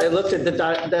I looked at the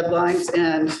deadlines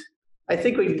and I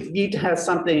think we need to have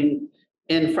something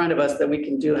in front of us that we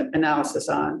can do an analysis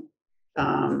on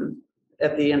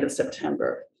at the end of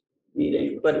September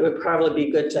meeting. But it would probably be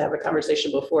good to have a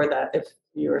conversation before that if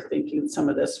you're thinking some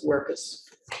of this work is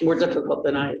more difficult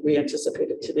than we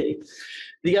anticipated to be.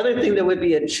 The other thing that would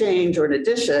be a change or an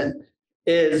addition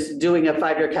is doing a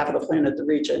 5-year capital plan at the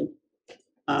region.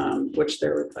 which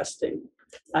they're requesting.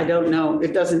 I don't know,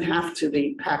 it doesn't have to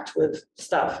be packed with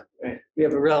stuff. Right. We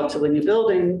have a relatively new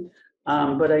building,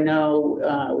 but I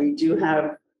know we do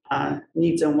have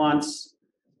needs and wants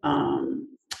on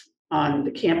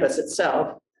the campus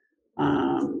itself.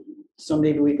 So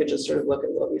maybe we could just sort of look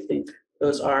at what we think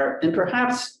those are, and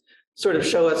perhaps sort of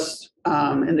show us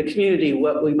in the community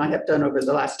what we might have done over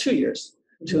the last 2 years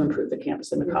to improve the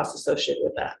campus and the costs associated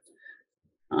with that.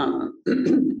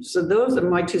 So those are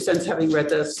my 2 cents, having read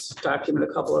this document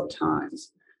a couple of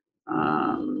times.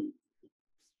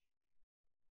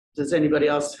 Does anybody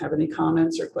else have any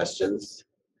comments or questions?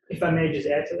 If I may just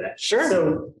add to that. Sure.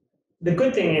 So the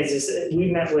good thing is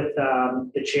we met with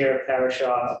the chair of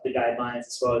Parashaw of the guidelines,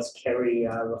 as well as Kerry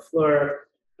LaFleur.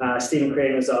 Stephen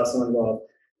Craven was also involved.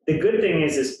 The good thing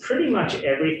is pretty much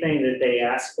everything that they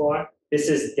asked for. This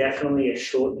is definitely a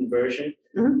shortened version.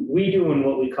 Mhm. We do in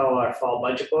what we call our fall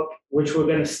budget book, which we're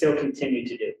going to still continue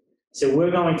to do. So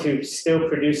we're going to still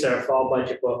produce our fall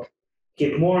budget book,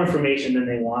 give more information than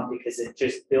they want because it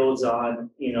just builds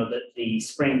on, the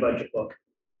spring budget book.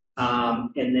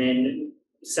 And then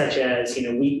such as,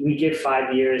 we give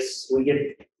 5 years, we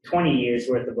give 20 years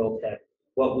worth of OPEB,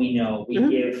 what we know. We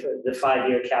give the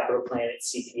 5-year capital plan at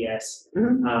CPS.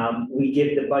 We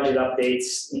give the budget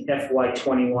updates in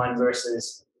FY21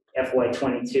 versus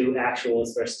FY22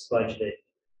 actuals versus budgeted.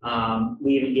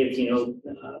 We even give,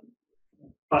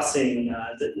 busing,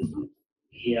 the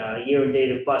year and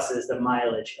date of buses, the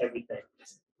mileage, everything.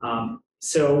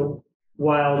 So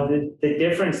while the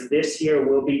difference this year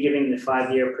will be giving the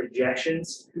 5-year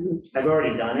projections, I've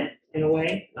already done it in a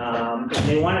way.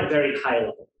 They want it very high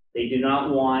level. They do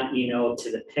not want,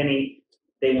 to the penny.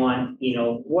 They want,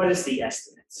 what is the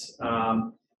estimates?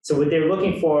 So what they're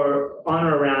looking for on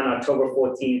or around October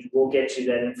 14th, we'll get you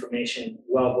that information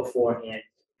well beforehand.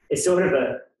 It's sort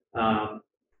of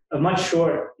a much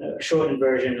shortened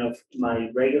version of my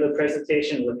regular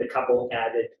presentation with a couple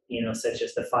added, such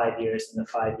as the 5 years and the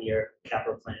 5-year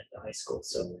capital plan at the high school.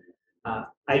 So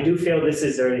I do feel this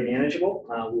is very manageable.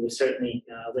 We will certainly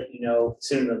let you know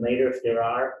sooner than later if there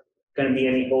are going to be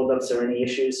any holdups or any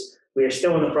issues. We are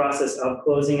still in the process of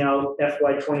closing out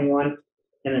FY21,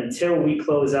 and until we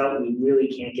close out, we really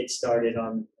can't get started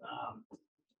on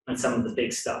some of the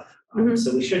big stuff.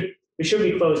 So we should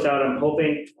be closed out, I'm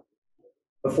hoping,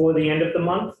 before the end of the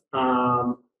month,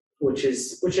 which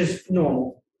is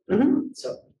normal.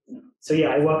 So yeah,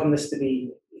 I welcome this to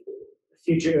be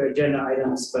future agenda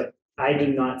items, but I do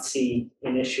not see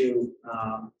an issue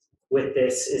with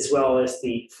this, as well as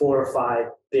the 4 or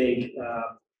 5 big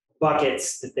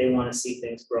buckets that they want to see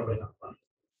things broken up on.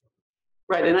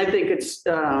 Right, and I think it's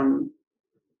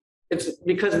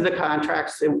because of the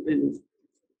contracts and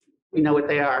we know what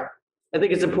they are. I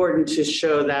think it's important to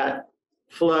show that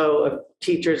flow of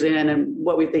teachers in and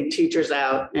what we think teachers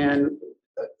out, and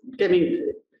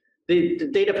giving the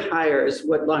date of hire is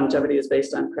what longevity is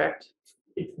based on, correct?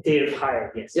 Date of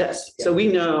hire, yes. Yes, so we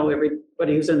know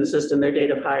everybody who's in the system, their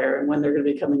date of hire and when they're going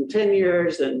to be coming 10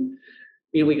 years, and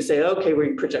we can say, okay, we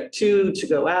project 2 to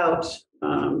go out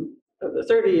of the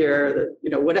 30 year,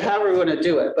 however we want to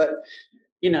do it. But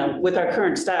with our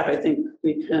current staff, I think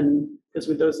we can, because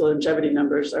with those longevity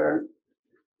numbers are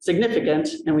significant,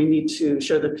 and we need to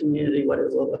show the community what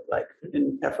it will look like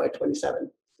in FY27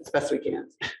 as best we can.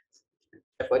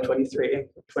 FY23 and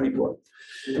 24.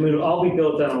 I mean, it'll all be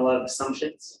built on a lot of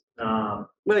assumptions. Well,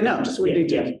 no, just we need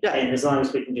to. Yeah, and as long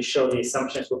as we can just show the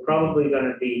assumptions, we're probably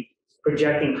going to be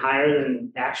projecting higher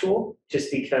than actual,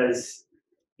 just because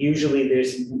usually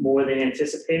there's more than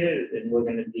anticipated, and we're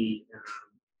going to be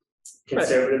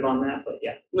conservative on that. But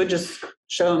yeah, we'll just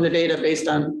show them the data based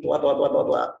on blah blah blah blah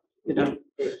blah.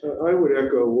 I would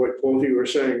echo what both of you are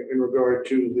saying in regard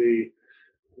to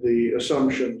the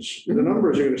assumptions. The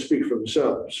numbers are going to speak for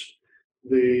themselves.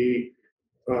 The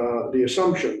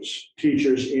assumptions,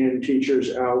 teachers in,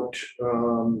 teachers out,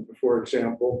 for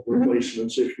example,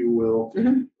 replacements, if you will,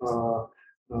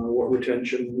 what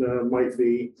retention might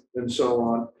be, and so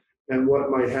on, and what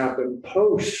might happen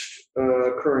post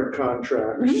current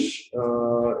contracts,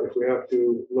 if we have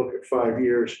to look at 5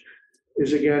 years,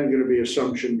 is again going to be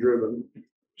assumption driven.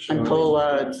 So and pull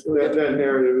that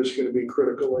narrative is going to be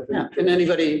critical, I think. Yeah, and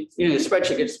anybody,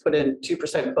 spreadsheet gets put in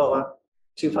 2% COLA,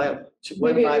 2.5,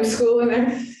 Maybe a new school in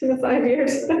there in the 5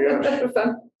 years. Yeah. If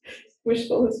I'm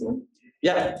wishful this one.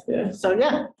 Yeah. Yeah. So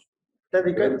yeah, that'd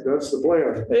be good. That's the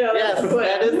plan. Yeah, Yes,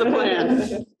 that is the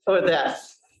plan for that.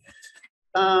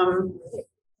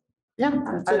 Yeah.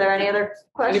 Are there any other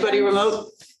questions? Anybody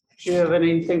remote? Do you have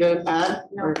anything to add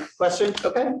or question?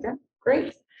 Okay.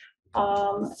 Great.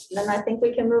 Then I think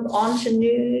we can move on to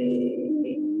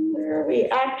new, where are we?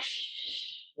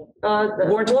 The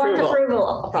Warrant warrant approval.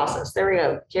 approval process. There we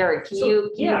go. Jared, can So,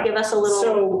 you yeah. give us a little?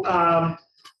 So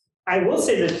I will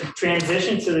say that the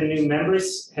transition to the new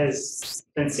members has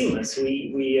been seamless.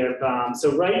 We have,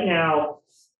 so right now,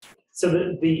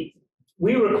 so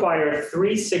we require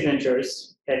 3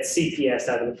 signatures at CPS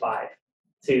out of the 5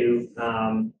 to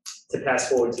pass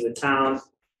forward to the town.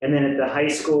 And then at the high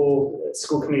school,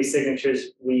 school committee signatures,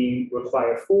 we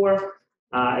require 4.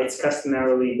 It's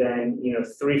customarily been,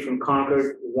 3 from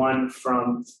Concord, 1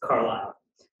 from Carlisle.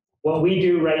 What we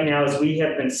do right now is we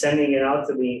have been sending it out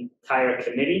to the entire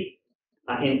committee.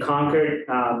 In Concord,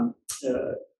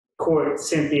 Court,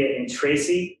 Cynthia and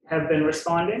Tracy have been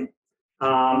responding.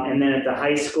 And then at the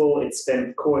high school, it's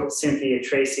been Court, Cynthia,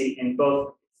 Tracy, and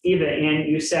both Eva and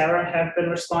you, Sarah, have been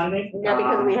responding. No,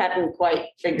 because we hadn't quite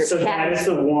figured. So that is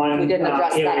the one We didn't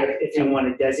address that. area if you want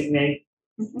to designate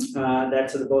that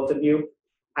to the both of you.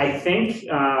 I think,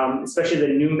 especially the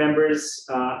new members,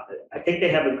 I think they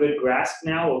have a good grasp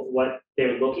now of what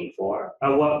they're looking for,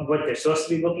 what they're supposed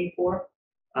to be looking for.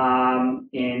 And,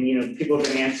 people have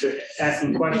been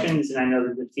asking questions, and I know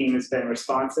that the team has been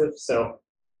responsive. So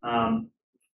do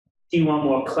you want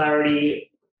more clarity?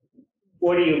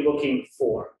 What are you looking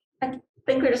for? I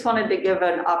think we just wanted to give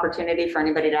an opportunity for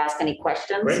anybody to ask any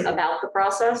questions Great. about the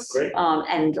process. Great.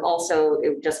 And also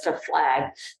just to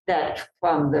flag that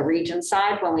from the region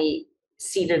side, when we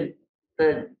seated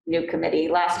the new committee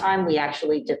last time, we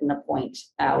actually didn't appoint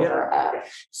our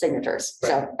signatures.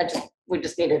 So we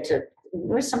just needed to,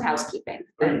 there's some housekeeping.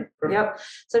 Great. Perfect. Yep.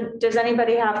 So does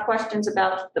anybody have questions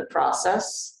about the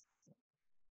process?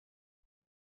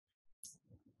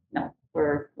 No,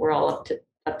 we're all up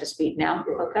to speed now.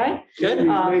 Okay. Good.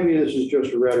 Maybe this is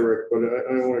just rhetoric, but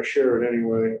I want to share it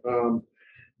anyway.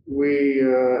 We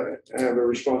have a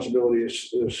responsibility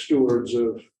as stewards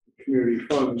of community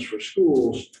funds for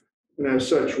schools, and as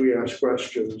such, we ask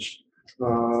questions.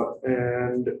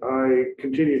 And I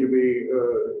continue to be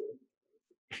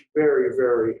very,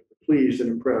 very pleased and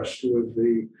impressed with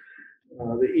the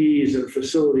ease and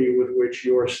facility with which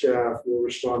your staff will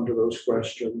respond to those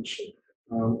questions.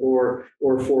 Or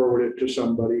forward it to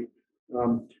somebody.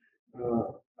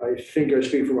 I think I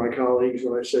speak for my colleagues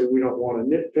when I say we don't want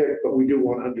to nitpick, but we do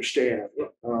want to understand.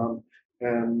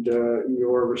 And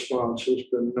your response has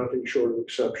been nothing short of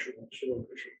exceptional. So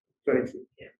thank you.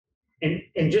 Yeah.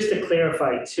 And just to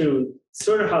clarify too,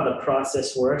 sort of how the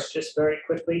process works, just very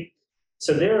quickly.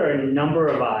 So there are a number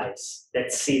of eyes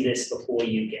that see this before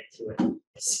you get to it.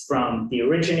 It's from the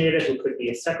originator, who could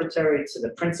be a secretary, to the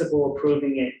principal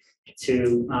approving it,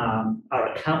 to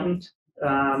our accountant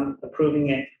approving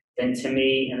it, then to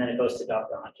me, and then it goes to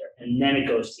Dr. Hunter, and then it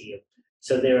goes to you.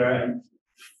 So there are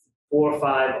 4 or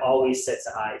 5 always sets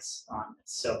of eyes on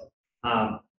this. So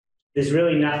there's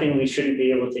really nothing we shouldn't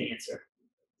be able to answer.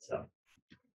 So.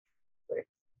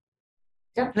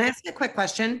 Can I ask a quick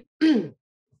question?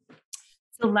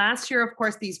 So last year, of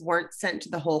course, these weren't sent to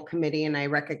the whole committee, and I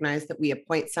recognize that we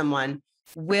appoint someone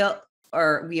we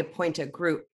appoint a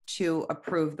group to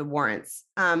approve the warrants.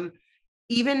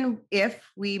 Even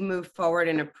if we move forward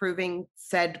in approving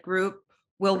said group,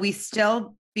 will we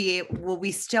still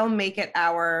make it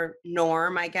our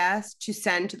norm, I guess, to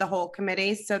send to the whole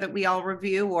committee so that we all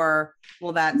review, or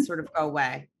will that sort of go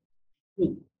away?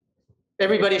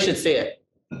 Everybody should see it.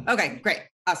 Okay, great.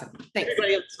 Awesome. Thanks.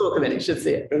 Everybody on the school committee should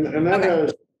see it. And that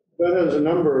has a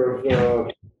number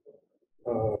of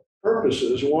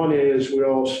purposes. One is we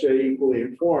all stay equally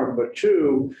informed, but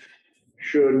 2,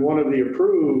 should one of the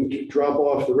approved drop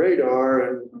off the radar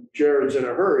and Jared's in a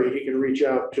hurry, he can reach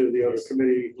out to the other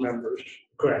committee members.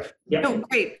 Correct. Yeah. No,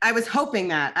 great. I was hoping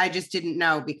that. I just didn't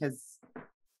know because,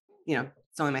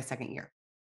 it's only my 2nd year.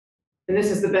 And this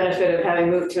is the benefit of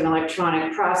having moved to an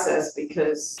electronic process,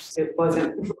 because it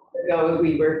wasn't ago,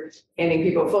 we were handing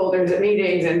people folders at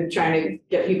meetings and trying to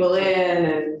get people in,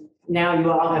 and now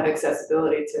you all have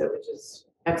accessibility to it, which is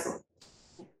excellent.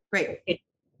 Great.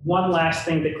 One last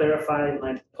thing to clarify,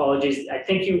 my apologies. I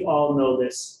think you all know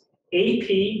this.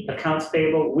 AP, accounts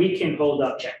payable, we can hold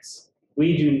up checks.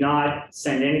 We do not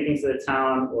send anything to the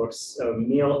town or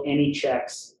mail any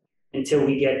checks until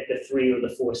we get the 3 or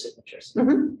the 4 signatures.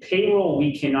 Payroll,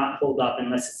 we cannot hold up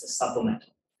unless it's a supplemental.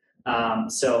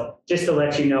 So just to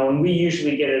let you know, and we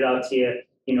usually get it out to you,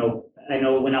 I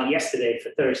know it went out yesterday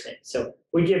for Thursday. So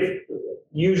we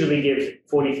usually give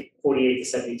 48 to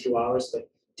 72 hours, but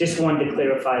just wanted to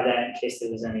clarify that in case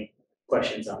there was any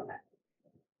questions on that.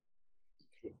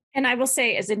 And I will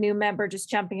say, as a new member, just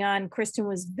jumping on, Kristen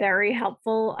was very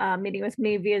helpful, meeting with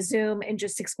me via Zoom and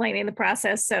just explaining the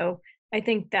process. So I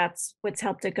think that's what's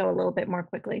helped it go a little bit more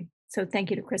quickly. So thank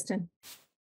you to Kristen.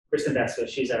 Kristen Vasquez,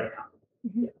 she's our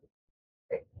accountant.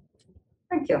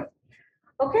 Thank you.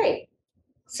 Okay,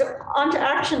 so on to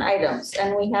action items,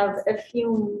 and we have a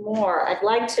few more. I'd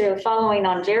like to, following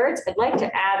on Jared's, I'd like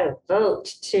to add a vote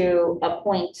to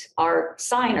appoint our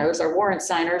signers, our warrant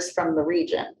signers from the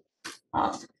region.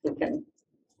 We can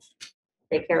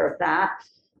take care of that.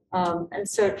 And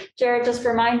so Jared, just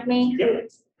remind me.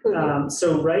 Yep.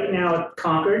 So right now at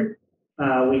Concord,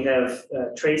 we have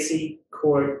Tracy,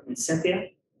 Court, and Cynthia.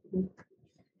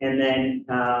 And then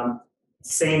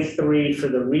same three for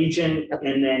the region,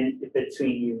 and then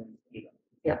between you and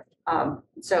Eva.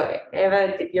 So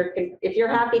Eva, if you're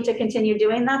happy to continue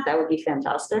doing that, that would be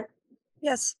fantastic.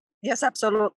 Yes, yes,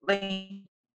 absolutely.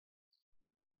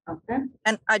 Okay.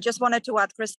 And I just wanted to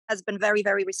add, Chris has been very,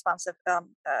 very responsive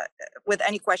with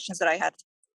any questions that I had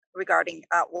regarding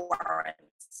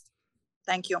warrants.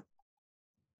 Thank you.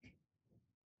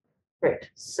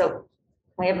 Great. So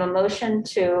we have a motion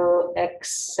to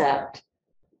accept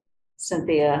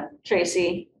Cynthia,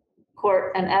 Tracy,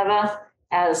 Court, and Eva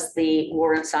as the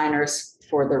warrant signers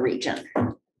for the region.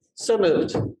 So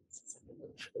moved.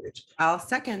 I'll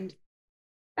second.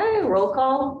 Hey, roll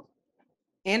call.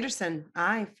 Anderson,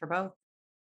 aye for both.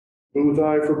 Booth,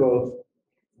 aye for both.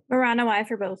 Morano, I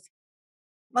for both.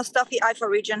 Mustafi, I for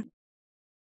region.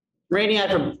 Rainey, I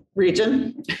from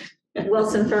region.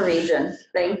 Wilson for region.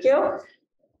 Thank you.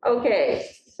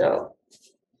 Okay, so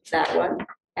that one.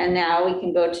 And now we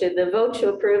can go to the vote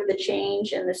to approve the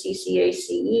change in the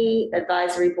CCACE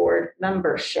Advisory Board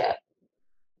membership.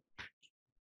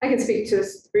 I can speak to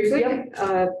this briefly.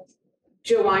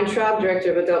 Jill Weintraub,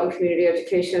 Director of Adult and Community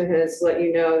Education, has let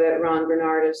you know that Ron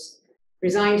Bernard has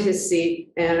resigned his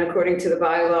seat, and according to the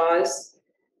bylaws,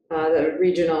 the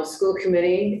Regional School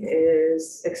Committee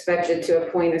is expected to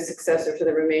appoint a successor for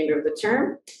the remainder of the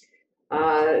term.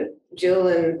 Jill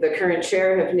and the current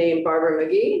chair have named Barbara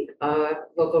McGee, a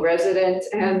local resident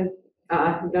and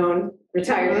known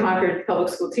retired Concord public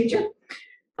school teacher,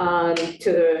 to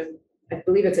the, I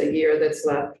believe it's a year that's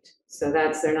left. So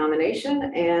that's their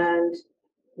nomination, and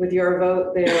with your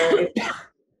vote there,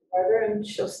 Barbara, and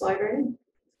she'll slide right in.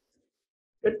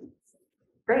 Good.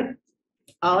 Great.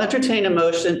 I'll entertain a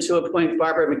motion to appoint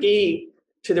Barbara McGee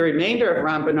to the remainder of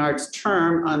Ron Bernard's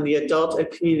term on the Adult and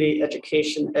Community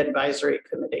Education Advisory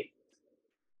Committee.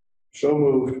 So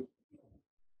moved.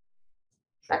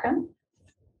 Second.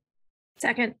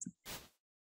 Second.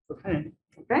 Okay.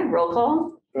 Okay, roll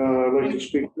call. I'd like to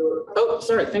speak to it. Oh,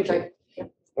 sorry, thank you.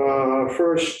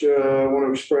 First, I want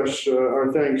to express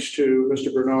our thanks to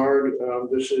Mr. Bernard.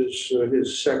 This is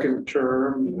his second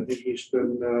term. I think he's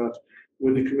been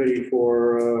with the committee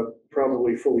for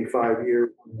probably fully 5 years.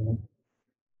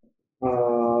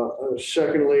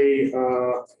 Secondly,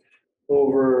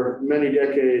 over many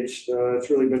decades, it's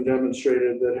really been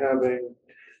demonstrated that having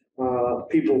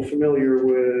people familiar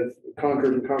with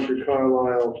Concord and Concord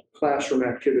Carlisle classroom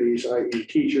activities, i.e.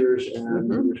 teachers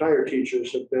and retired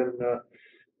teachers, have been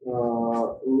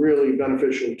really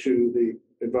beneficial to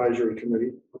the advisory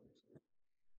committee.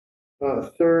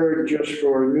 Third, just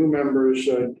for new members,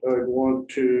 I want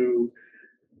to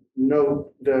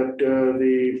note that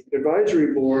the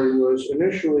advisory board was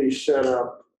initially set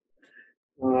up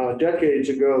decades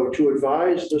ago to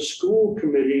advise the school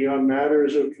committee on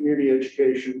matters of community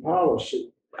education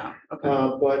policy.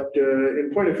 But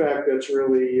in point of fact, that's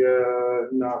really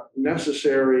not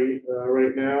necessary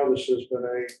right now. This has been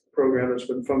a program that's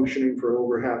been functioning for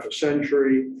over half a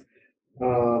century.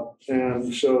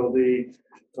 And so the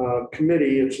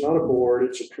committee, it's not a board,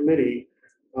 it's a committee,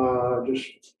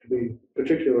 just to be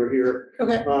particular here,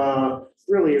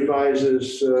 really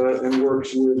advises and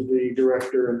works with the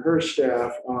director and her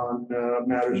staff on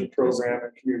matters of program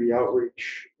and community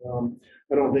outreach.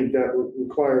 I don't think that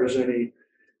requires any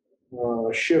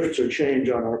shifts or change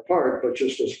on our part, but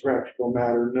just as a practical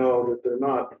matter, know that they're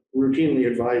not routinely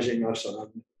advising us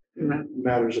on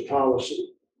matters of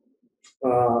policy.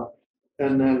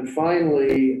 And then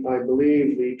finally, I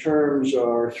believe the terms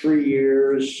are 3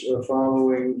 years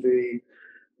following the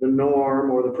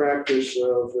norm or the practice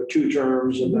of 2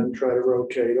 terms and then try to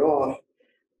rotate off,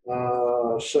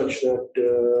 such that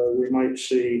we might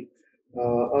see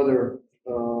other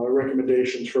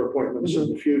recommendations for appointments in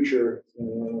the future,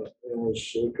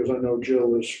 because I know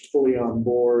Jill is fully on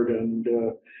board and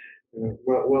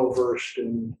well versed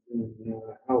in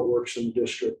how it works in the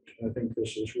district. I think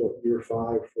this is year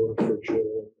 5 for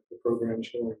Jill. The program's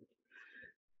going.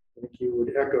 I think you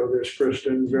would echo this,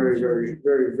 Kristen, very, very,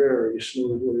 very, very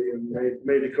smoothly, and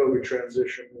made the COVID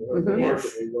transition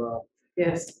remarkably well.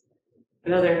 Yes.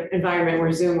 Another environment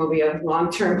where Zoom will be a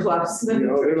long-term plus. You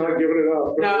know, they're not giving it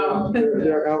up. No.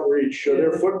 Their outreach,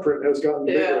 their footprint has gotten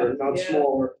bigger, not Yeah.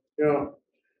 smaller. Yeah.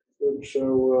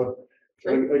 So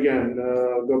Again,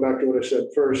 go back to what I said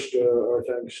first, our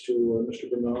thanks to Mr.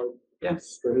 Bernard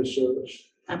Yes, for his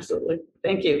service. absolutely.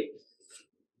 Thank you.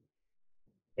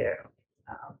 Yeah.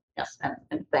 Yes,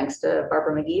 and thanks to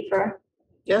Barbara McGee for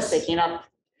Yes. taking up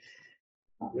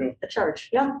Yeah. the charge.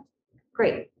 Yeah,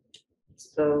 great.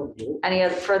 So any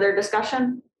other further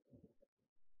discussion?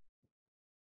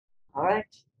 All right,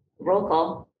 roll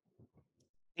call.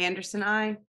 Anderson,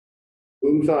 I.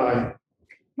 Booth, aye.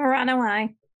 Morano,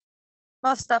 I.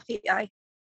 Mustafi, aye.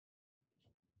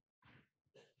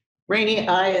 Rainey,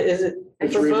 is it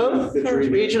It's for regional. both? It's For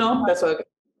regional. regional? That's okay.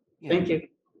 Yeah. Thank you.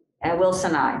 And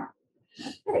Wilson, I.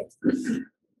 Great.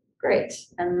 Great,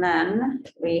 and then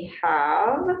we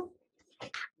have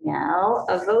now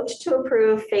a vote to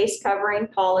approve face covering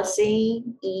policy,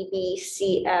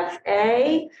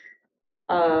 EBCFA,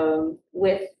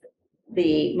 with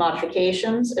the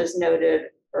modifications as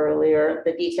noted earlier,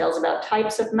 the details about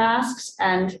types of masks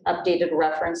and updated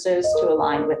references to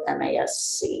align with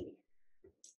MASC.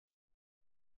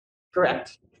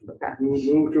 Correct. Okay,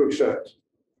 Move to accept.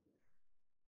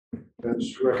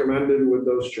 As recommended with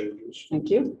those changes. Thank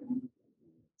you.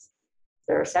 is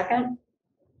there a second?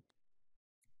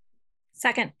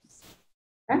 Second.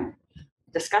 Okay,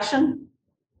 discussion?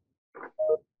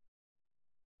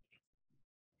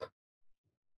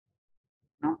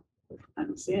 I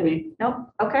don't see any. Nope,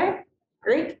 okay,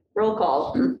 great, roll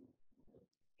call.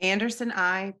 Anderson,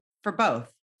 I for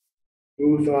both.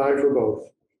 Booth, aye for both.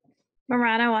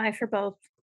 Morano, I for both.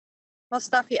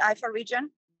 Mustafi, aye for region.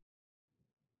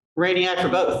 Rainey, I for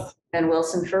both. And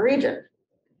Wilson for region.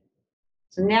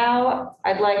 So now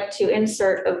I'd like to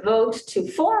insert a vote to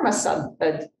form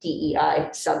a DEI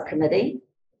subcommittee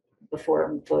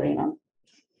before voting on,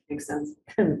 makes sense,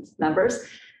 members.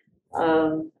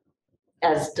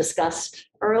 As discussed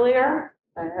earlier,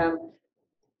 and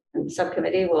the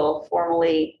subcommittee will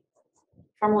formally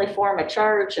form a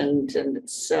charge and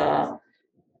it's and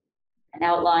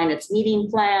outline its meeting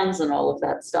plans and all of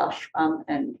that stuff.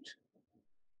 And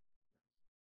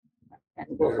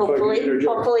we'll If I could interject.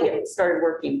 hopefully get started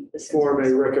working. as soon as Form a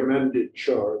possible. recommended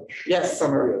charge. Yes.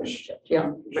 Yes.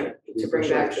 Yeah, right, to bring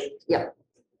back, yeah.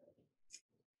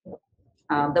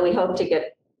 That we hope to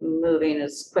get moving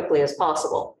as quickly as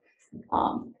possible.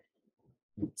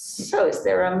 So is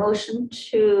there a motion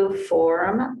to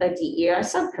form a DEI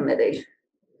subcommittee?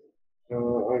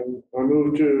 I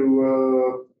move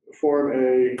to form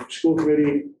a school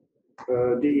committee,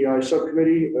 DEI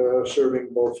subcommittee, serving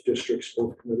both districts,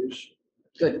 both committees.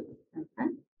 Good. Okay.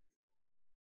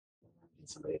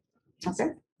 Okay, is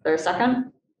there a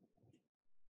second?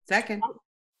 Second. All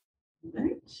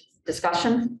right.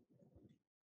 Discussion?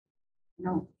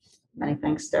 No, many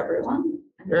thanks to everyone.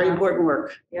 Very important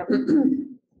work. Yep.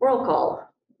 Roll call.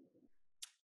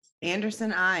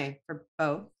 Anderson, I for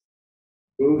both.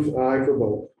 Booth, aye for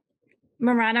both.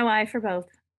 Morano, I for both.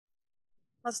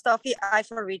 Mustafi, aye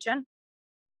for region.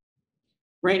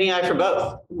 Rainey, I for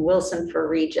both. Wilson for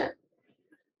region.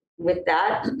 With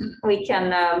that, we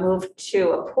can move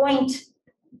to appoint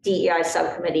DEI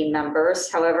subcommittee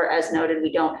members. However, as noted,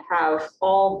 we don't have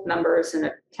all members in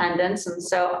attendance. And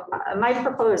so I might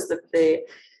propose that the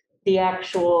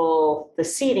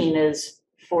seating is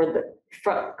for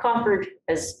Concord,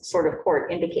 as sort of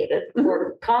court indicated,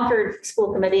 or Concord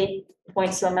School Committee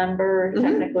appoints a member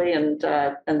technically, and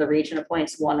the region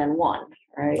appoints 1 and 1,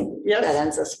 right? That Yes.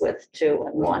 ends us with 2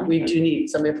 and 1. We do need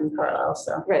somebody from Carlisle,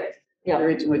 so. Right, The yeah,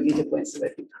 region would need to appoint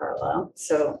somebody from Carlisle.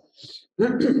 so,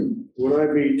 Would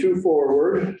I be too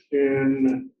forward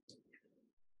in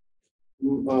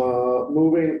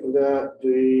moving that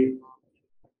the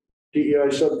DEI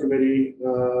subcommittee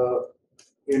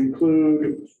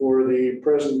include for the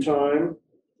present time,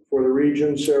 for the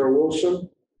region, Sarah Wilson,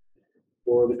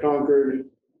 for the Concord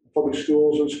Public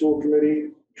Schools and School Committee,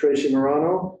 Tracy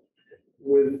Morano,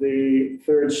 with the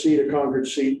third seat, a Concord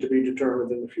seat to be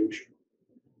determined in the future.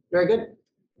 Very good.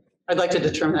 I'd like to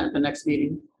determine that in the next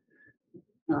meeting.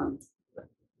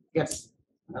 Yes,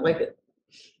 I like it.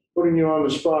 Putting you on the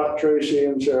spot, Tracy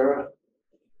and Sarah,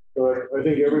 but I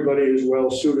think everybody is well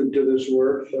suited to this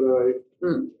work, but I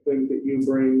think that you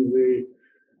bring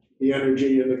the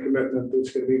energy and the commitment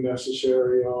that's going to be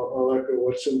necessary. I'll echo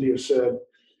what Cynthia said.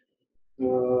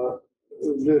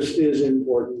 This is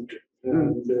important,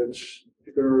 and it's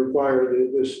going to require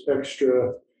this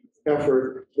extra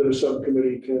effort that a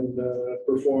subcommittee can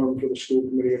perform for the school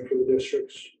committee and for the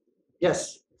districts.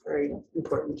 Yes, very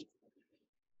important.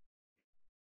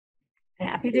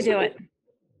 Happy to do it.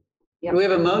 Do we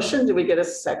have a motion? Do we get a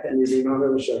second? We do not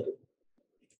have a second.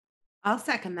 I'll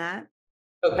second that.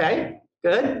 Okay,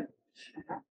 good.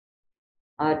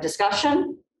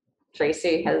 discussion.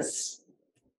 Tracy has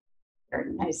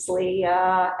very nicely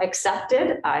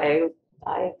accepted. I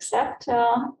accept,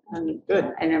 and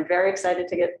Good. and I'm very excited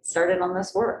to get started on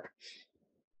this work.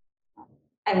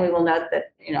 And we will note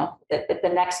that, that at the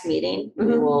next meeting,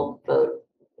 we will vote.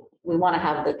 We want to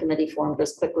have the committee formed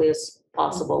as quickly as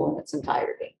possible in its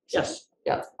entirety. Yes.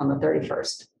 Yeah, on the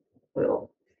 31st. We'll.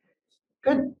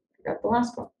 Good. Got the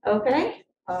last one. Okay.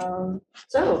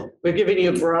 So. We're giving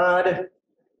you a broad,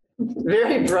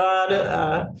 very broad,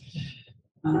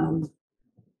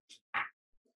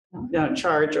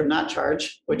 charge or not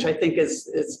charge, which I think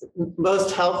is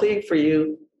most healthy for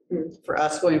you, for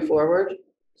us going forward.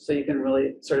 So you can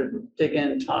really sort of dig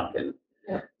in, talk, and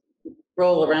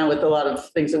roll around with a lot of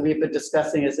things that we've been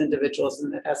discussing as individuals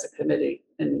and as a committee,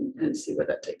 and see where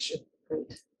that takes you.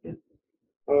 Great. Yeah.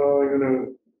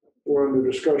 We're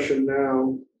under discussion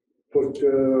now, put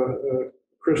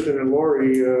Kristen and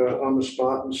Lori on the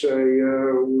spot and say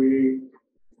we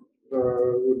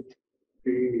would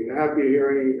be happy to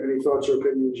hear any thoughts or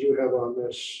opinions you have on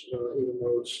this, even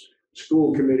though it's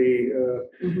school committee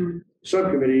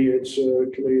subcommittee, it's a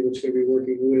committee that's going to be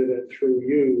working with and through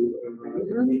you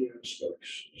in many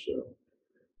aspects. So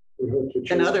we hope that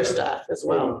you And other staff as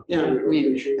well. Yeah, I we hope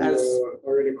mean, that you as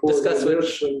are in accord discussed with with-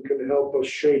 this and can help us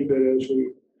shape it as we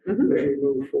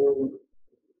move forward.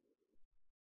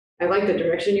 I like the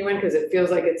direction you went because it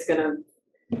feels like it's gonna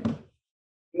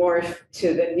morph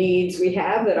to the needs we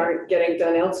have that aren't getting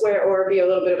done elsewhere, or be a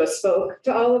little bit of a spoke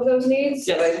to all of those needs.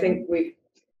 So I think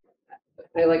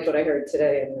I liked what I heard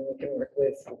today, and then we can work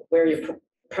with where your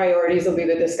priorities will be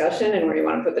the discussion and where you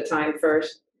want to put the time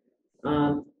first.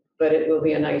 But it will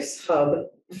be a nice hub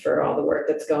for all the work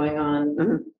that's going on,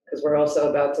 because we're also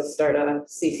about to start a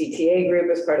CCTA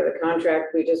group as part of the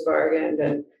contract we just bargained,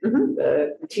 and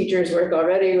the teachers work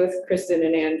already with Kristen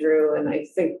and Andrew, and I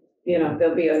think,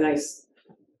 there'll be a nice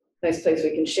place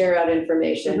we can share out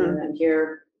information, and then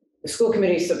hear the school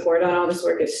committee's support on all this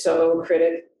work is so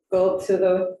critical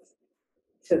to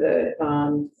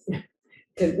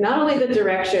not only the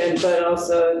direction, but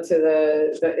also to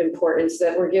the importance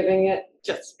that we're giving it.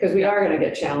 Yes. Because we are going to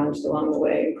get challenged along the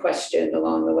way and questioned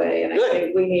along the way. And I Good.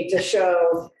 think we need to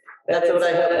show that That's what I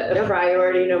it's hope. a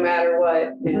priority no matter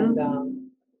what. And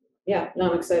I'm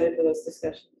excited for those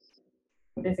discussions.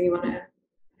 Anything you want to add?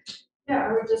 Yeah,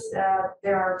 I would just add,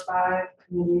 there are 5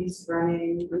 committees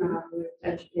running with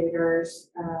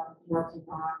educators, working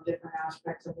on different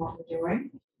aspects of what we're doing.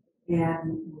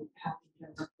 And we have to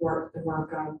report the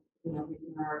work on,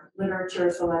 making our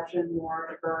literature selection more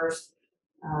diverse,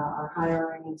 our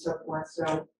hiring and so forth.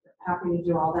 So happy to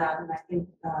do all that. And I think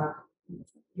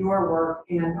your work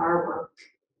and our work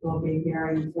will be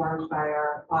very informed by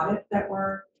our audit that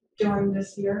we're doing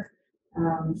this year.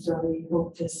 So we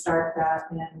hope to start that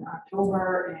in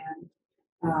October and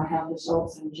have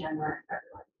results in January,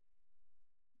 February.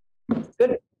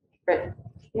 Good. Great.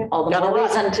 Yeah. All the Got a more lot.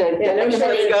 reason to Yeah, get no the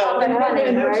committee shortage, up and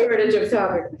running, no right? shortage of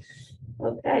topic.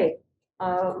 Okay.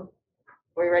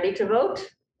 We ready to vote?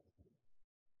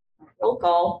 Roll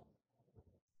call.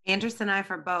 Anderson, I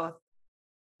for both.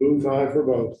 Booth, aye for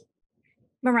both.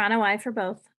 Morano, I for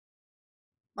both.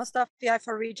 Mustafi, I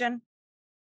for region.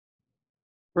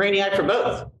 Rainey, I for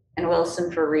both. And Wilson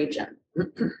for region.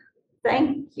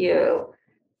 Thank you.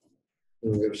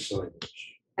 And we have signers.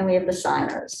 And we have the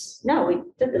signers. No, we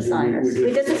did the We signers. did.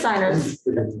 We did the signers.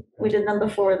 We did. We did them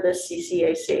before the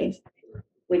CCAC.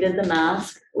 We did the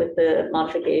mask with the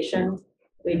modification.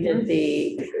 We did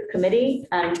the committee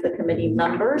and the committee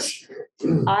members.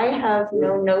 I have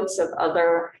no notes of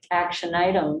other action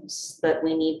items that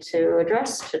we need to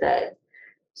address today.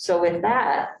 So with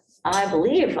that, I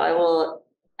believe I will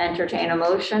entertain a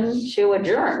motion to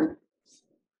adjourn.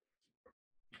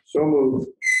 So moved.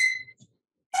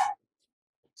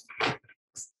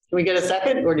 Can we get a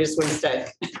second, or just want to stay?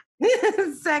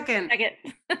 Second.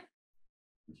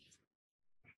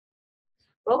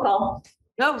 Roll call.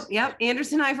 Oh, yep.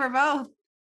 Anderson, I for both.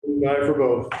 Booth, aye for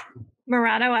both.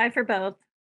 Morano, I for both.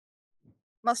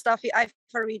 Mustafi, I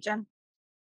for region.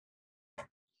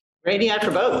 Rainey, I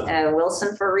for both.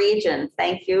 Wilson for region.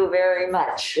 Thank you very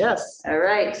much. Yes. All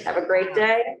right. Have a great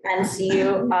day and see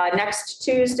you next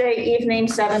Tuesday evening,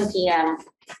 7 p.m.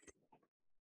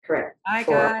 Correct. Bye,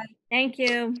 For guys. Thank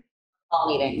you. All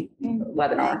meeting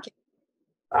webinar. Thank you.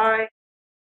 All right.